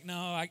just like, no,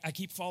 I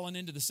keep falling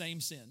into the same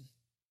sin.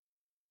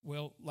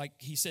 Well, like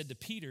he said to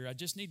Peter, I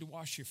just need to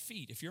wash your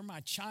feet. If you're my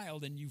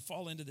child and you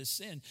fall into this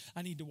sin,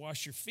 I need to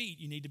wash your feet.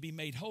 You need to be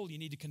made whole. You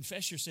need to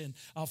confess your sin.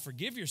 I'll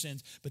forgive your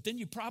sins. But then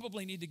you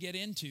probably need to get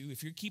into,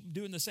 if you keep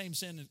doing the same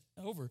sin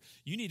over,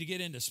 you need to get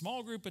into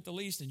small group at the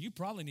least, and you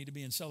probably need to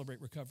be in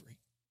Celebrate Recovery.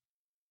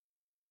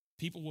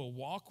 People will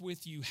walk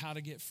with you how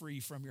to get free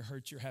from your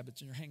hurts, your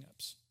habits, and your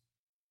hang-ups.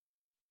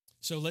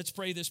 So let's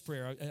pray this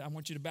prayer. I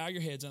want you to bow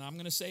your heads, and I'm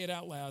going to say it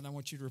out loud, and I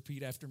want you to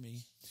repeat after me.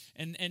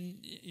 And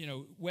you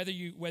know, whether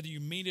you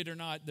mean it or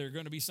not, there's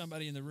going to be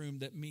somebody in the room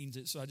that means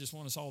it. So I just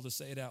want us all to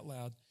say it out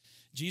loud.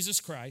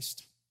 Jesus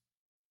Christ,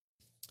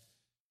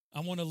 I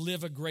want to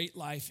live a great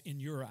life in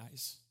your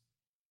eyes.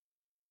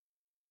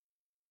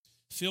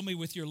 Fill me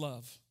with your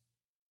love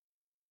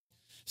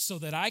so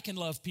that I can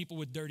love people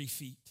with dirty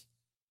feet.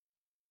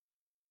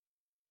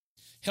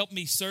 Help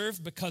me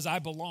serve because I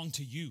belong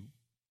to you.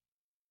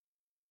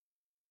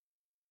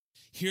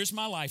 Here's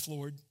my life,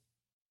 Lord.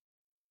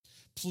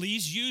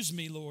 Please use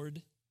me,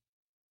 Lord,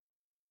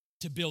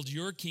 to build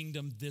your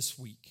kingdom this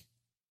week.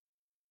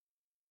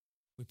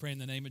 We pray in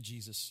the name of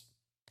Jesus.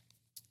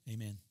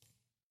 Amen.